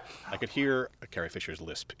clicking. Yeah. I could hear Carrie Fisher's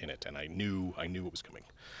lisp in it, and I knew it was coming.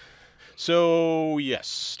 So,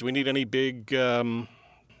 yes. Do we need any big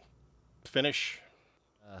finish?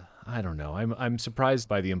 I don't know. I'm surprised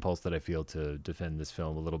by the impulse that I feel to defend this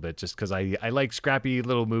film a little bit, just because I like scrappy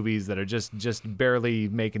little movies that are just barely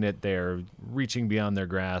making it there, reaching beyond their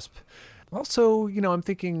grasp. Also, I'm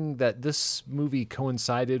thinking that this movie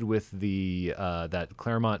coincided with the that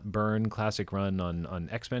Claremont Byrne classic run on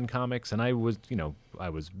X-Men comics, and I was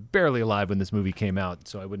barely alive when this movie came out,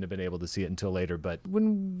 so I wouldn't have been able to see it until later. But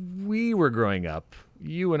when we were growing up,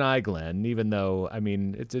 you and I, Glenn, even though,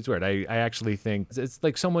 it's weird. I actually think it's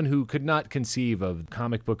like someone who could not conceive of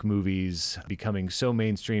comic book movies becoming so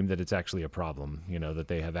mainstream that it's actually a problem, that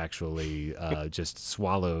they have actually just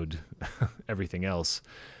swallowed everything else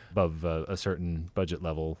above a certain budget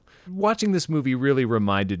level. Watching this movie really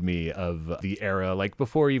reminded me of the era, like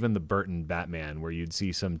before even the Burton Batman, where you'd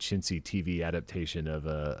see some chintzy TV adaptation of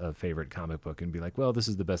a favorite comic book and be like, well, this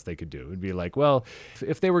is the best they could do. It'd be like, well,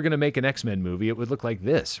 if they were going to make an X-Men movie, it would look like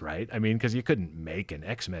this, right? Because you couldn't make an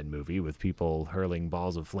X-Men movie with people hurling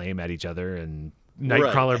balls of flame at each other and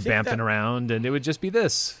Nightcrawler bamfing around, and it would just be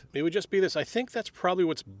this. I think that's probably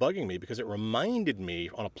what's bugging me, because it reminded me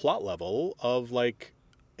on a plot level of like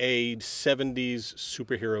a 70s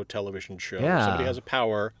superhero television show. Yeah. Somebody has a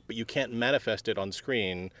power, but you can't manifest it on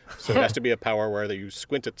screen. So it has to be a power where you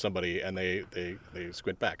squint at somebody and they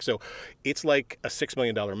squint back. So it's like a $6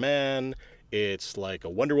 Million Man. It's like a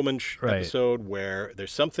Wonder Woman episode where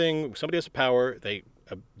there's somebody has a power. They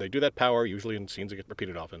do that power, usually in scenes that get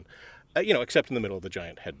repeated often. Except in the middle of the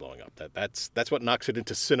giant head blowing up. That's what knocks it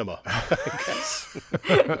into cinema, I guess.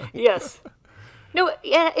 Yes. No,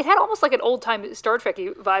 yeah, it had almost like an old-time Star Trek-y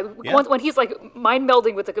vibe. Yeah. When he's like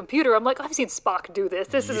mind-melding with the computer, I'm like, I've seen Spock do this.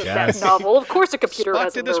 This isn't that novel. Of course a computer Spock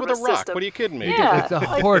has a did this with a nervous rock. system. What are you kidding me? Yeah. The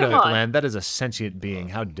Horta, Glenn. That is a sentient being.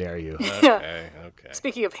 How dare you? Okay.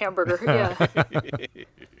 Speaking of hamburger, yeah.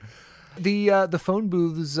 The phone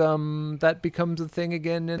booths, that becomes a thing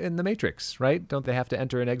again in the Matrix, right? Don't they have to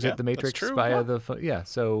enter and exit the Matrix via the phone? Yeah.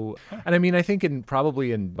 So, and I mean, I think by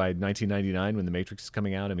 1999 when the Matrix is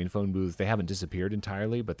coming out, I mean, phone booths, they haven't disappeared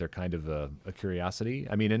entirely, but they're kind of a curiosity.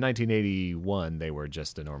 I mean, in 1981, they were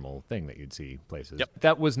just a normal thing that you'd see places. Yep.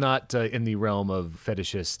 That was not in the realm of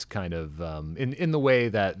fetishist kind of, in the way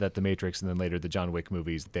that the Matrix and then later the John Wick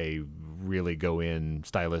movies, they really go in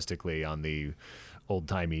stylistically on the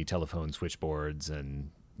old-timey telephone switchboards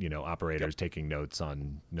and, operators taking notes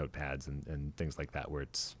on notepads and things like that, where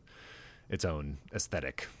it's its own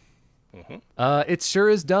aesthetic. Mm-hmm. It sure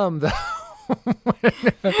is dumb, though.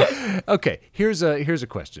 Okay, here's a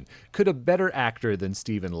question. Could a better actor than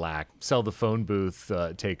Stephen Lack sell the phone booth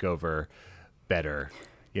takeover better?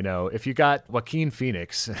 If you got Joaquin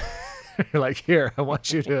Phoenix, you're like, here, I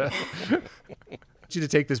want you to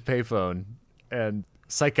take this payphone and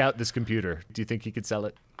psych out this computer. Do you think he could sell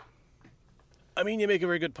it? I mean, you make a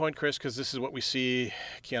very good point, Chris, because this is what we see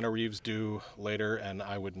Keanu Reeves do later, and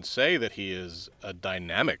I wouldn't say that he is a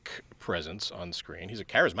dynamic presence on screen. He's a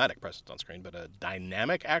charismatic presence on screen, but a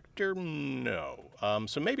dynamic actor, no.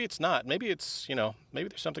 So maybe it's not. Maybe it's, maybe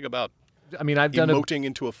there's something about I've done emoting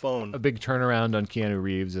into a phone. A big turnaround on Keanu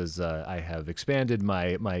Reeves as I have expanded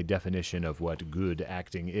my definition of what good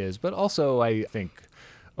acting is, but also I think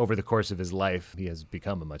over the course of his life, he has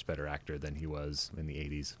become a much better actor than he was in the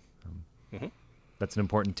 80s. That's an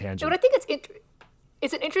important tangent. But I think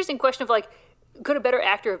it's an interesting question of like, could a better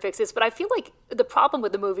actor fix this? But I feel like the problem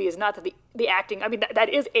with the movie is not that the acting, I mean, that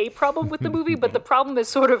is a problem with the movie, but the problem is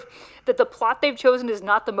sort of that the plot they've chosen is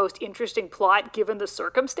not the most interesting plot given the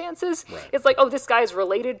circumstances. Right. It's like, oh, this guy is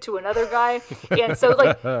related to another guy. And so,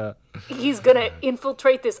 like, he's going to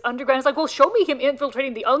infiltrate this underground. It's like, well, show me him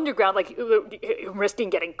infiltrating the underground, like, risking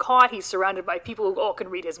getting caught. He's surrounded by people who all can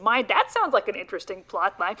read his mind. That sounds like an interesting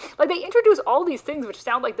plot line. Like, they introduce all these things which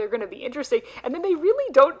sound like they're going to be interesting, and then they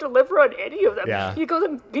really don't deliver on any of them. Yeah. He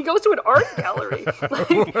goes to an art gallery.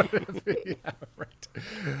 Yeah, right.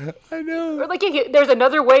 I know. Or like, there's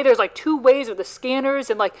another way. There's like two ways with the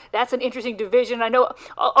scanners, and like that's an interesting division. I know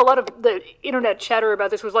a lot of the internet chatter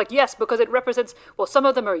about this was like, yes, because it represents, well, some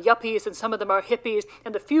of them are yuppies and some of them are hippies,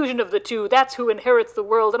 and the fusion of the two, that's who inherits the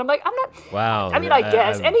world. And I'm like, I'm not. Wow. I mean, I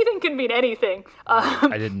guess anything can mean anything.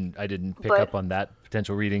 I didn't pick up on that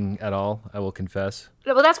potential reading at all. I will confess.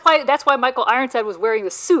 Well, that's why Michael Ironside was wearing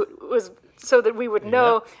the suit, was so that we would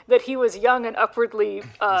know that he was young and upwardly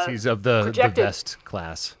he's of the vest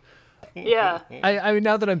class. Yeah. I mean,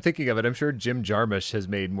 now that I'm thinking of it, I'm sure Jim Jarmusch has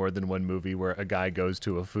made more than one movie where a guy goes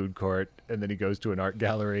to a food court and then he goes to an art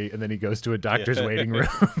gallery and then he goes to a doctor's waiting room.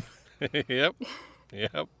 Yep.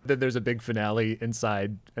 Then there's a big finale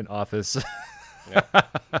inside an office.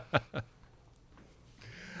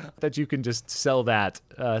 That you can just sell that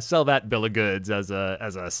bill of goods as a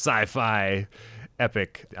sci-fi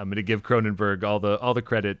epic. I'm going to give Cronenberg all the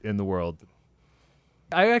credit in the world.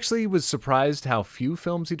 I actually was surprised how few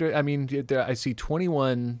films he did. I mean, I see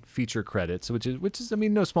 21 feature credits, which is I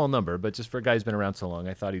mean, no small number, but just for a guy who's been around so long,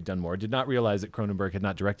 I thought he'd done more. Did not realize that Cronenberg had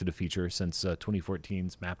not directed a feature since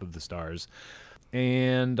 2014's Map of the Stars.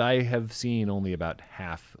 And I have seen only about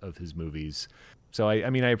half of his movies. So I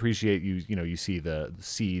mean, I appreciate you see the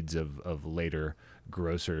seeds of later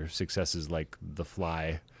grosser successes like The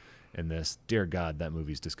Fly and this. Dear God, that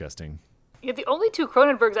movie's disgusting. Yeah, the only two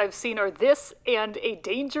Cronenbergs I've seen are this and A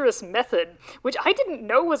Dangerous Method, which I didn't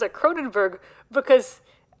know was a Cronenberg because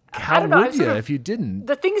how I don't know, would you if you didn't?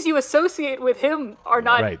 The things you associate with him are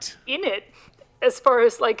not in it, as far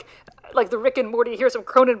as like the Rick and Morty. Here's some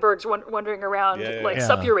Cronenbergs wandering around,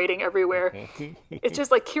 suppurating everywhere. It's just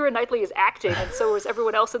like Keira Knightley is acting, and so is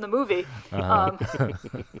everyone else in the movie.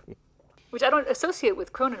 Which I don't associate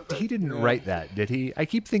with Cronenberg. He didn't write that, did he? I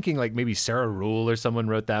keep thinking like maybe Sarah Rule or someone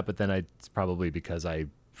wrote that, but then it's probably because I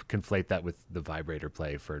conflate that with the Vibrator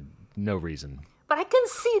play for no reason. But I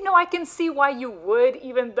can see why you would,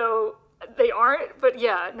 even though they aren't. But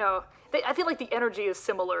yeah, no. I feel like the energy is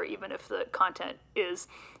similar, even if the content is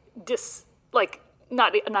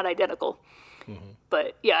not identical. Mm-hmm.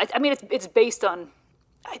 But yeah, I mean, it's based on.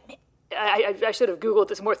 I should have Googled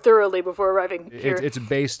this more thoroughly before arriving here. It's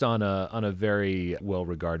based on a very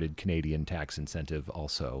well-regarded Canadian tax incentive,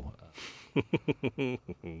 also.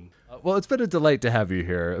 Well, it's been a delight to have you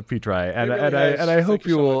here, Petri, and I hope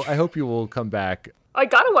you will come back. I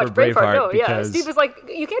gotta watch Braveheart. No, because... yeah. Steve is like,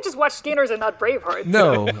 you can't just watch Scanners and not Braveheart.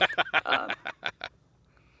 No.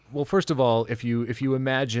 Well, first of all, if you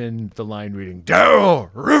imagine the line reading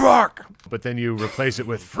 "Daryl Rivak," but then you replace it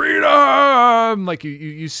with "freedom," like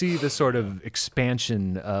you see the sort of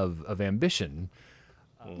expansion of ambition.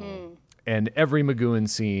 And every McGowan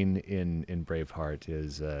scene in Braveheart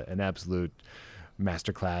is an absolute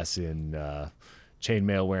masterclass in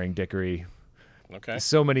chainmail wearing dickery. Okay.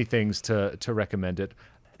 So many things to recommend it.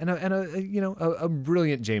 And a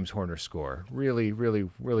brilliant James Horner score. Really, really,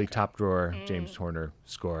 really top drawer James Horner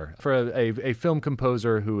score. For a film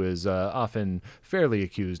composer who is often fairly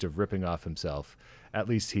accused of ripping off himself, at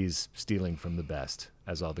least he's stealing from the best,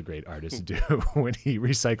 as all the great artists do when he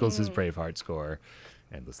recycles his Braveheart score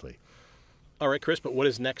endlessly. All right, Chris, but what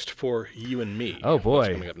is next for you and me? Oh, boy. What's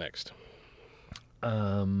coming up next?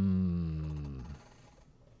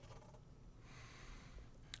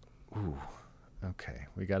 Ooh. Okay,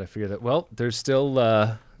 we got to figure that. Well, there's still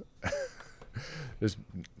there's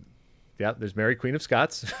Mary Queen of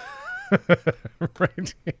Scots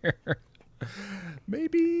right here.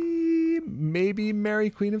 Maybe Mary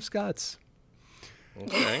Queen of Scots.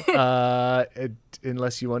 Okay.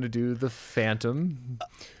 Unless you want to do The Phantom.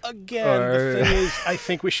 Again, the thing is, I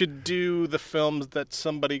think we should do the films that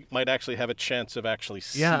somebody might actually have a chance of actually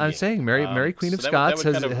seeing. Yeah, I'm saying Mary Queen of Scots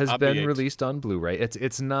has obviate. been released on Blu-ray.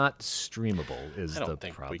 It's not streamable is the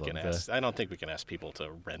problem. I don't think we can ask people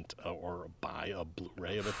to rent or buy a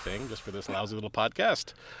Blu-ray of a thing just for this lousy little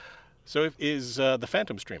podcast. So is The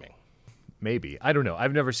Phantom streaming? Maybe. I don't know.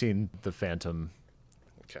 I've never seen The Phantom.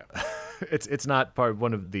 Okay. It's not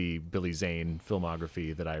one of the Billy Zane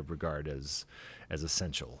filmography that I regard as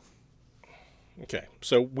essential. Okay,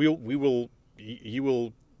 so you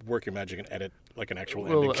will work your magic and edit like an actual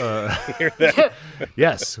ending.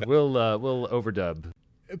 Yes, we'll overdub.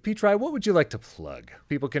 Petri, what would you like to plug?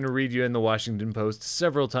 People can read you in the Washington Post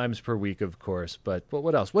several times per week, of course, but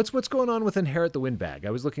what else? What's going on with Inherit the Windbag?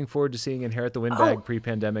 I was looking forward to seeing Inherit the Windbag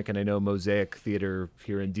pre-pandemic, and I know Mosaic Theater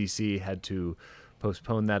here in D.C. had to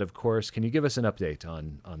postpone that, of course. Can you give us an update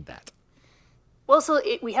on that? Well, so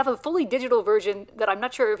we have a fully digital version that I'm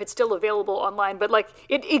not sure if it's still available online, but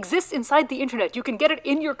it exists inside the internet. You can get it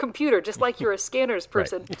in your computer, just like you're a Scanners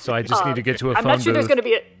person. Right. So I just need to get to a phone I'm not sure booth. there's going to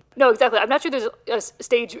be No, exactly. I'm not sure there's a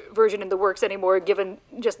stage version in the works anymore, given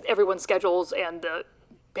just everyone's schedules and the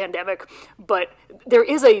pandemic, but there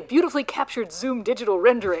is a beautifully captured Zoom digital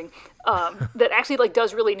rendering that actually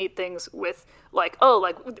does really neat things with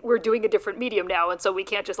we're doing a different medium now, and so we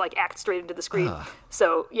can't just act straight into the screen.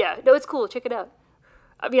 So yeah, no, it's cool. Check it out.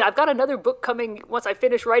 I mean, I've got another book coming once I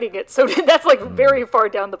finish writing it, so that's very far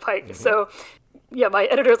down the pike. Mm-hmm. So yeah, my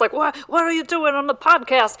editor's like, what are you doing on the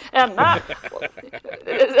podcast? And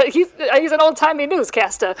he's an old-timey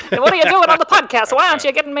newscaster. And what are you doing on the podcast? Why aren't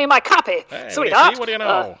you getting me my copy, sweetheart? What do you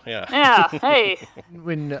know? Yeah, hey.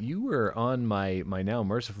 When you were on my now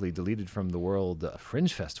mercifully deleted from the world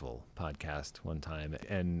Fringe Festival podcast one time,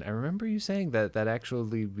 and I remember you saying that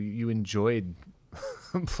actually you enjoyed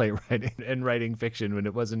playwriting and writing fiction when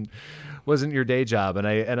it wasn't your day job, and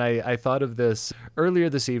I thought of this earlier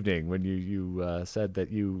this evening when you said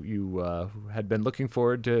that you had been looking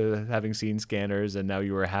forward to having seen Scanners, and now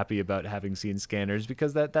you were happy about having seen Scanners,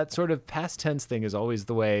 because that sort of past tense thing is always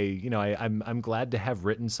the way. I'm glad to have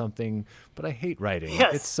written something, but I hate writing.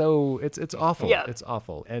 Yes. It's awful. Yeah. It's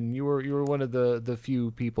awful, and you were one of the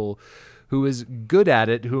few people who is good at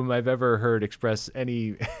it, whom I've ever heard express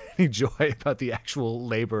any joy about the actual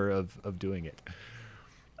labor of doing it.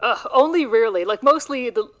 Only rarely. Mostly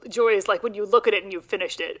the joy is when you look at it and you've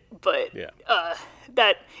finished it. But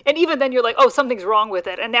and even then you're like, oh, something's wrong with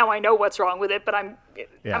it, and now I know what's wrong with it, but I'm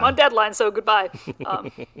on deadline, so goodbye.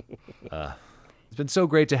 It's been so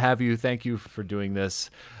great to have you. Thank you for doing this.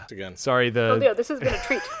 Again. Sorry, this has been a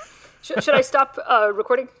treat. Should I stop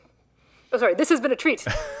recording? Oh, sorry. This has been a treat.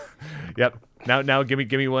 Yep. Now, give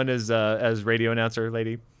me one as radio announcer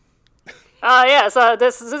lady. Yes.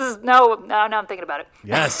 This is now I'm thinking about it.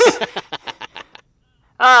 Yes.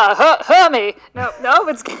 Hermie. No,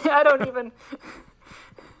 it's I don't even.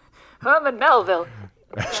 Herman Melville.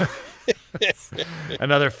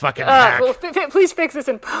 Another fucking hack. Well, please fix this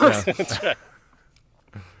in post. Yeah, that's right.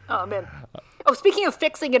 Oh man. Oh, speaking of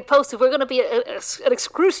fixing in post, if we're going to be an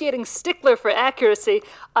excruciating stickler for accuracy,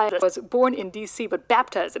 I was born in D.C. but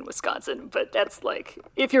baptized in Wisconsin. But that's like,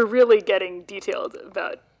 if you're really getting detailed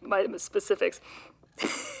about my specifics.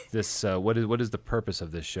 This what is the purpose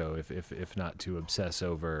of this show if not to obsess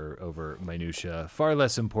over minutia far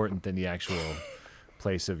less important than the actual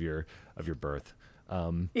place of your birth.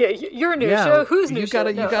 Yeah, your new show. Whose new show?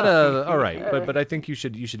 You gotta. All right, but I think you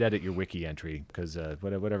should edit your wiki entry because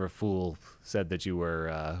whatever fool said that you were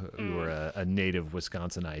a native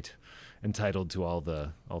Wisconsinite, entitled to all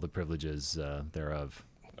the privileges thereof.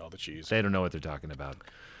 All the cheese. They don't know what they're talking about.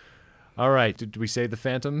 All right, did we say the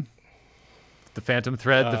Phantom? The Phantom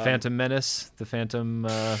Thread, the Phantom Menace, the Phantom.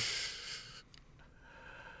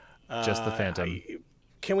 Just the Phantom.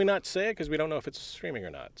 Can we not say it because we don't know if it's streaming or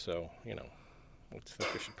not? So I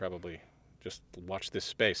think we should probably just watch this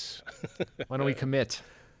space. Why don't we commit?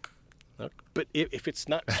 But if it's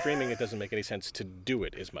not streaming, it doesn't make any sense to do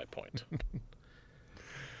it, is my point.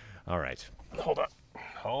 All right. Hold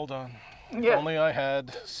on. Yeah. If only I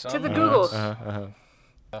had some... To the Google.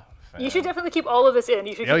 You should definitely keep all of this in.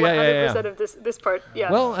 You should keep 100% of this part. Yeah.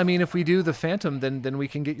 Well, I mean, if we do the Phantom, then we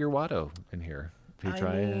can get your Watto in here. If you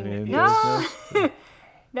try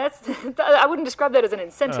no. I wouldn't describe that as an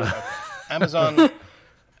incentive.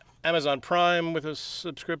 Amazon Prime with a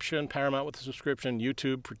subscription, Paramount with a subscription,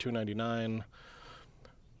 YouTube for $2.99,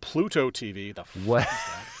 Pluto TV. The what?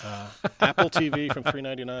 Apple TV from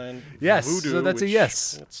 $3.99. Yes, Vudu, so that's a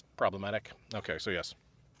yes. That's problematic. Okay, so yes.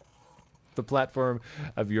 The platform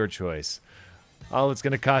of your choice. All it's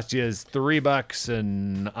going to cost you is $3,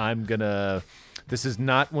 and I'm gonna. This is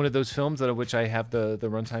not one of those films of which I have the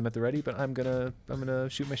runtime at the ready, but I'm gonna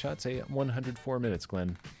shoot my shot. Say 104 minutes,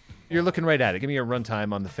 Glenn. You're looking right at it. Give me a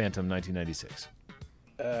runtime on the Phantom 1996.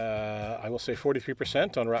 I will say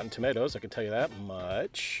 43% on Rotten Tomatoes. I can tell you that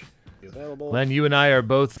much. Available. Glenn, you and I are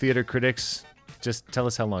both theater critics. Just tell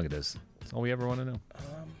us how long it is. That's all we ever want to know.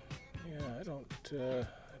 Yeah, I don't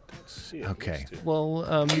see it. Okay.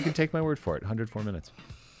 Well, you can take my word for it. 104 minutes.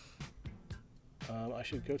 I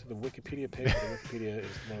should go to the Wikipedia page. Wikipedia is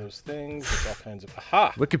one of those things. There's all kinds of...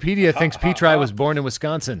 Aha! Wikipedia thinks Petri was born in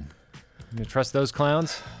Wisconsin. You trust those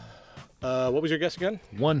clowns? What was your guess again?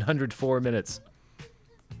 104 minutes.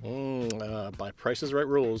 By Price is Right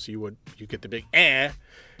rules, you get the big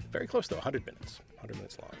Very close, though. 100 minutes. 100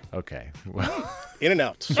 minutes long. Okay. Well, in and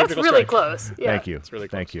out. That's really close. Yeah. Thank you. It's really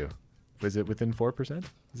close. Thank you. Was it within 4%?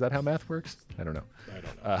 Is that how math works? I don't know. I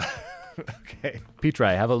don't know. Okay. Petri,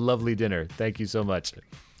 have a lovely dinner. Thank you so much.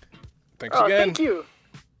 Thanks again. Thank you.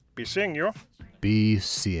 Be seeing you. Be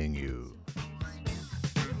seeing you.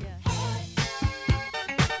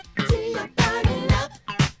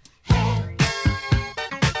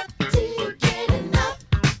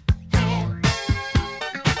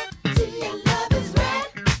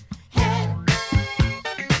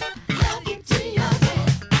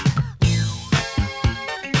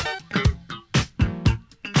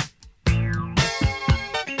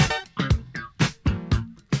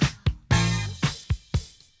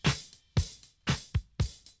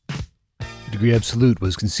 Degree Absolute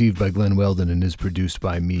was conceived by Glenn Weldon and is produced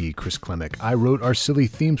by me, Chris Klemek. I wrote our silly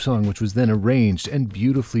theme song, which was then arranged and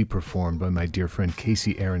beautifully performed by my dear friend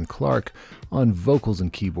Casey Aaron Clark on vocals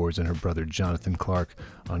and keyboards, and her brother Jonathan Clark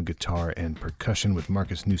on guitar and percussion, with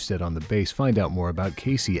Marcus Newstead on the bass. Find out more about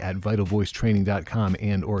Casey at vitalvoicetraining.com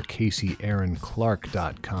and or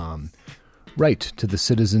CaseyAaronClark.com. Write to the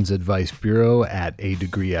Citizens Advice Bureau at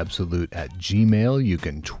adegreeabsolute@gmail. You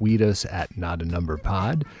can tweet us at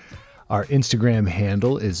notanumberpod. Our Instagram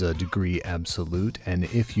handle is a Degree Absolute, and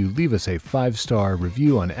if you leave us a 5-star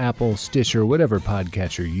review on Apple, Stitcher, whatever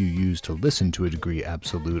podcatcher you use to listen to a Degree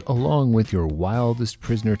Absolute, along with your wildest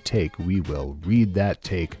prisoner take, we will read that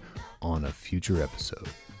take on a future episode.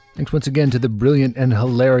 Thanks once again to the brilliant and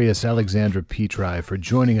hilarious Alexandra Petri for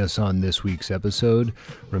joining us on this week's episode.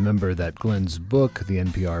 Remember that Glenn's book, the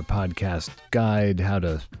NPR Podcast Guide, How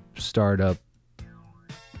to Start Up,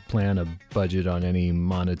 Plan a Budget on Any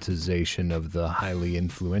Monetization of the Highly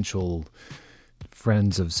Influential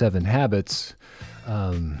Friends of 7 Habits.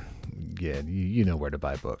 You know where to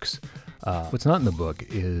buy books. What's not in the book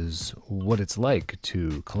is what it's like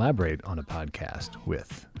to collaborate on a podcast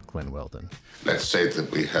with Glenn Weldon. Let's say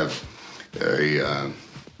that we have a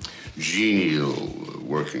genial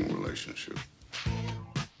working relationship.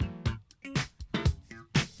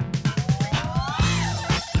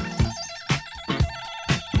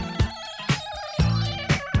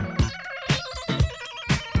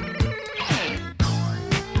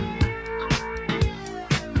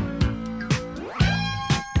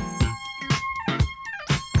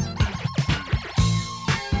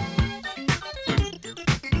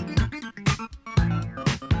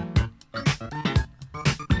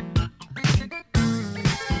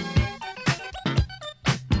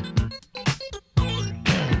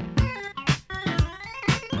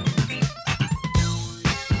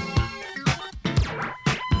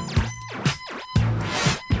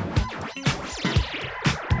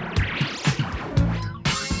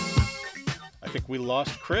 We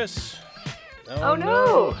lost Chris. Oh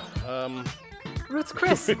no. Ruth's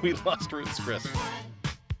Chris. We lost Ruth's Chris.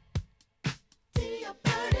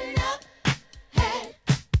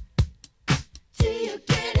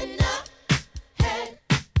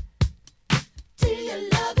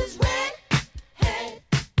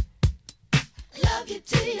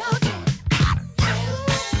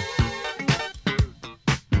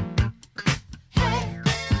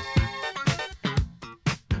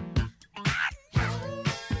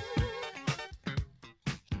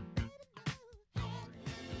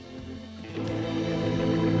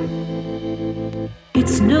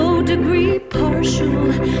 It's no degree partial,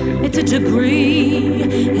 it's a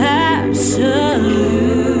degree absolute.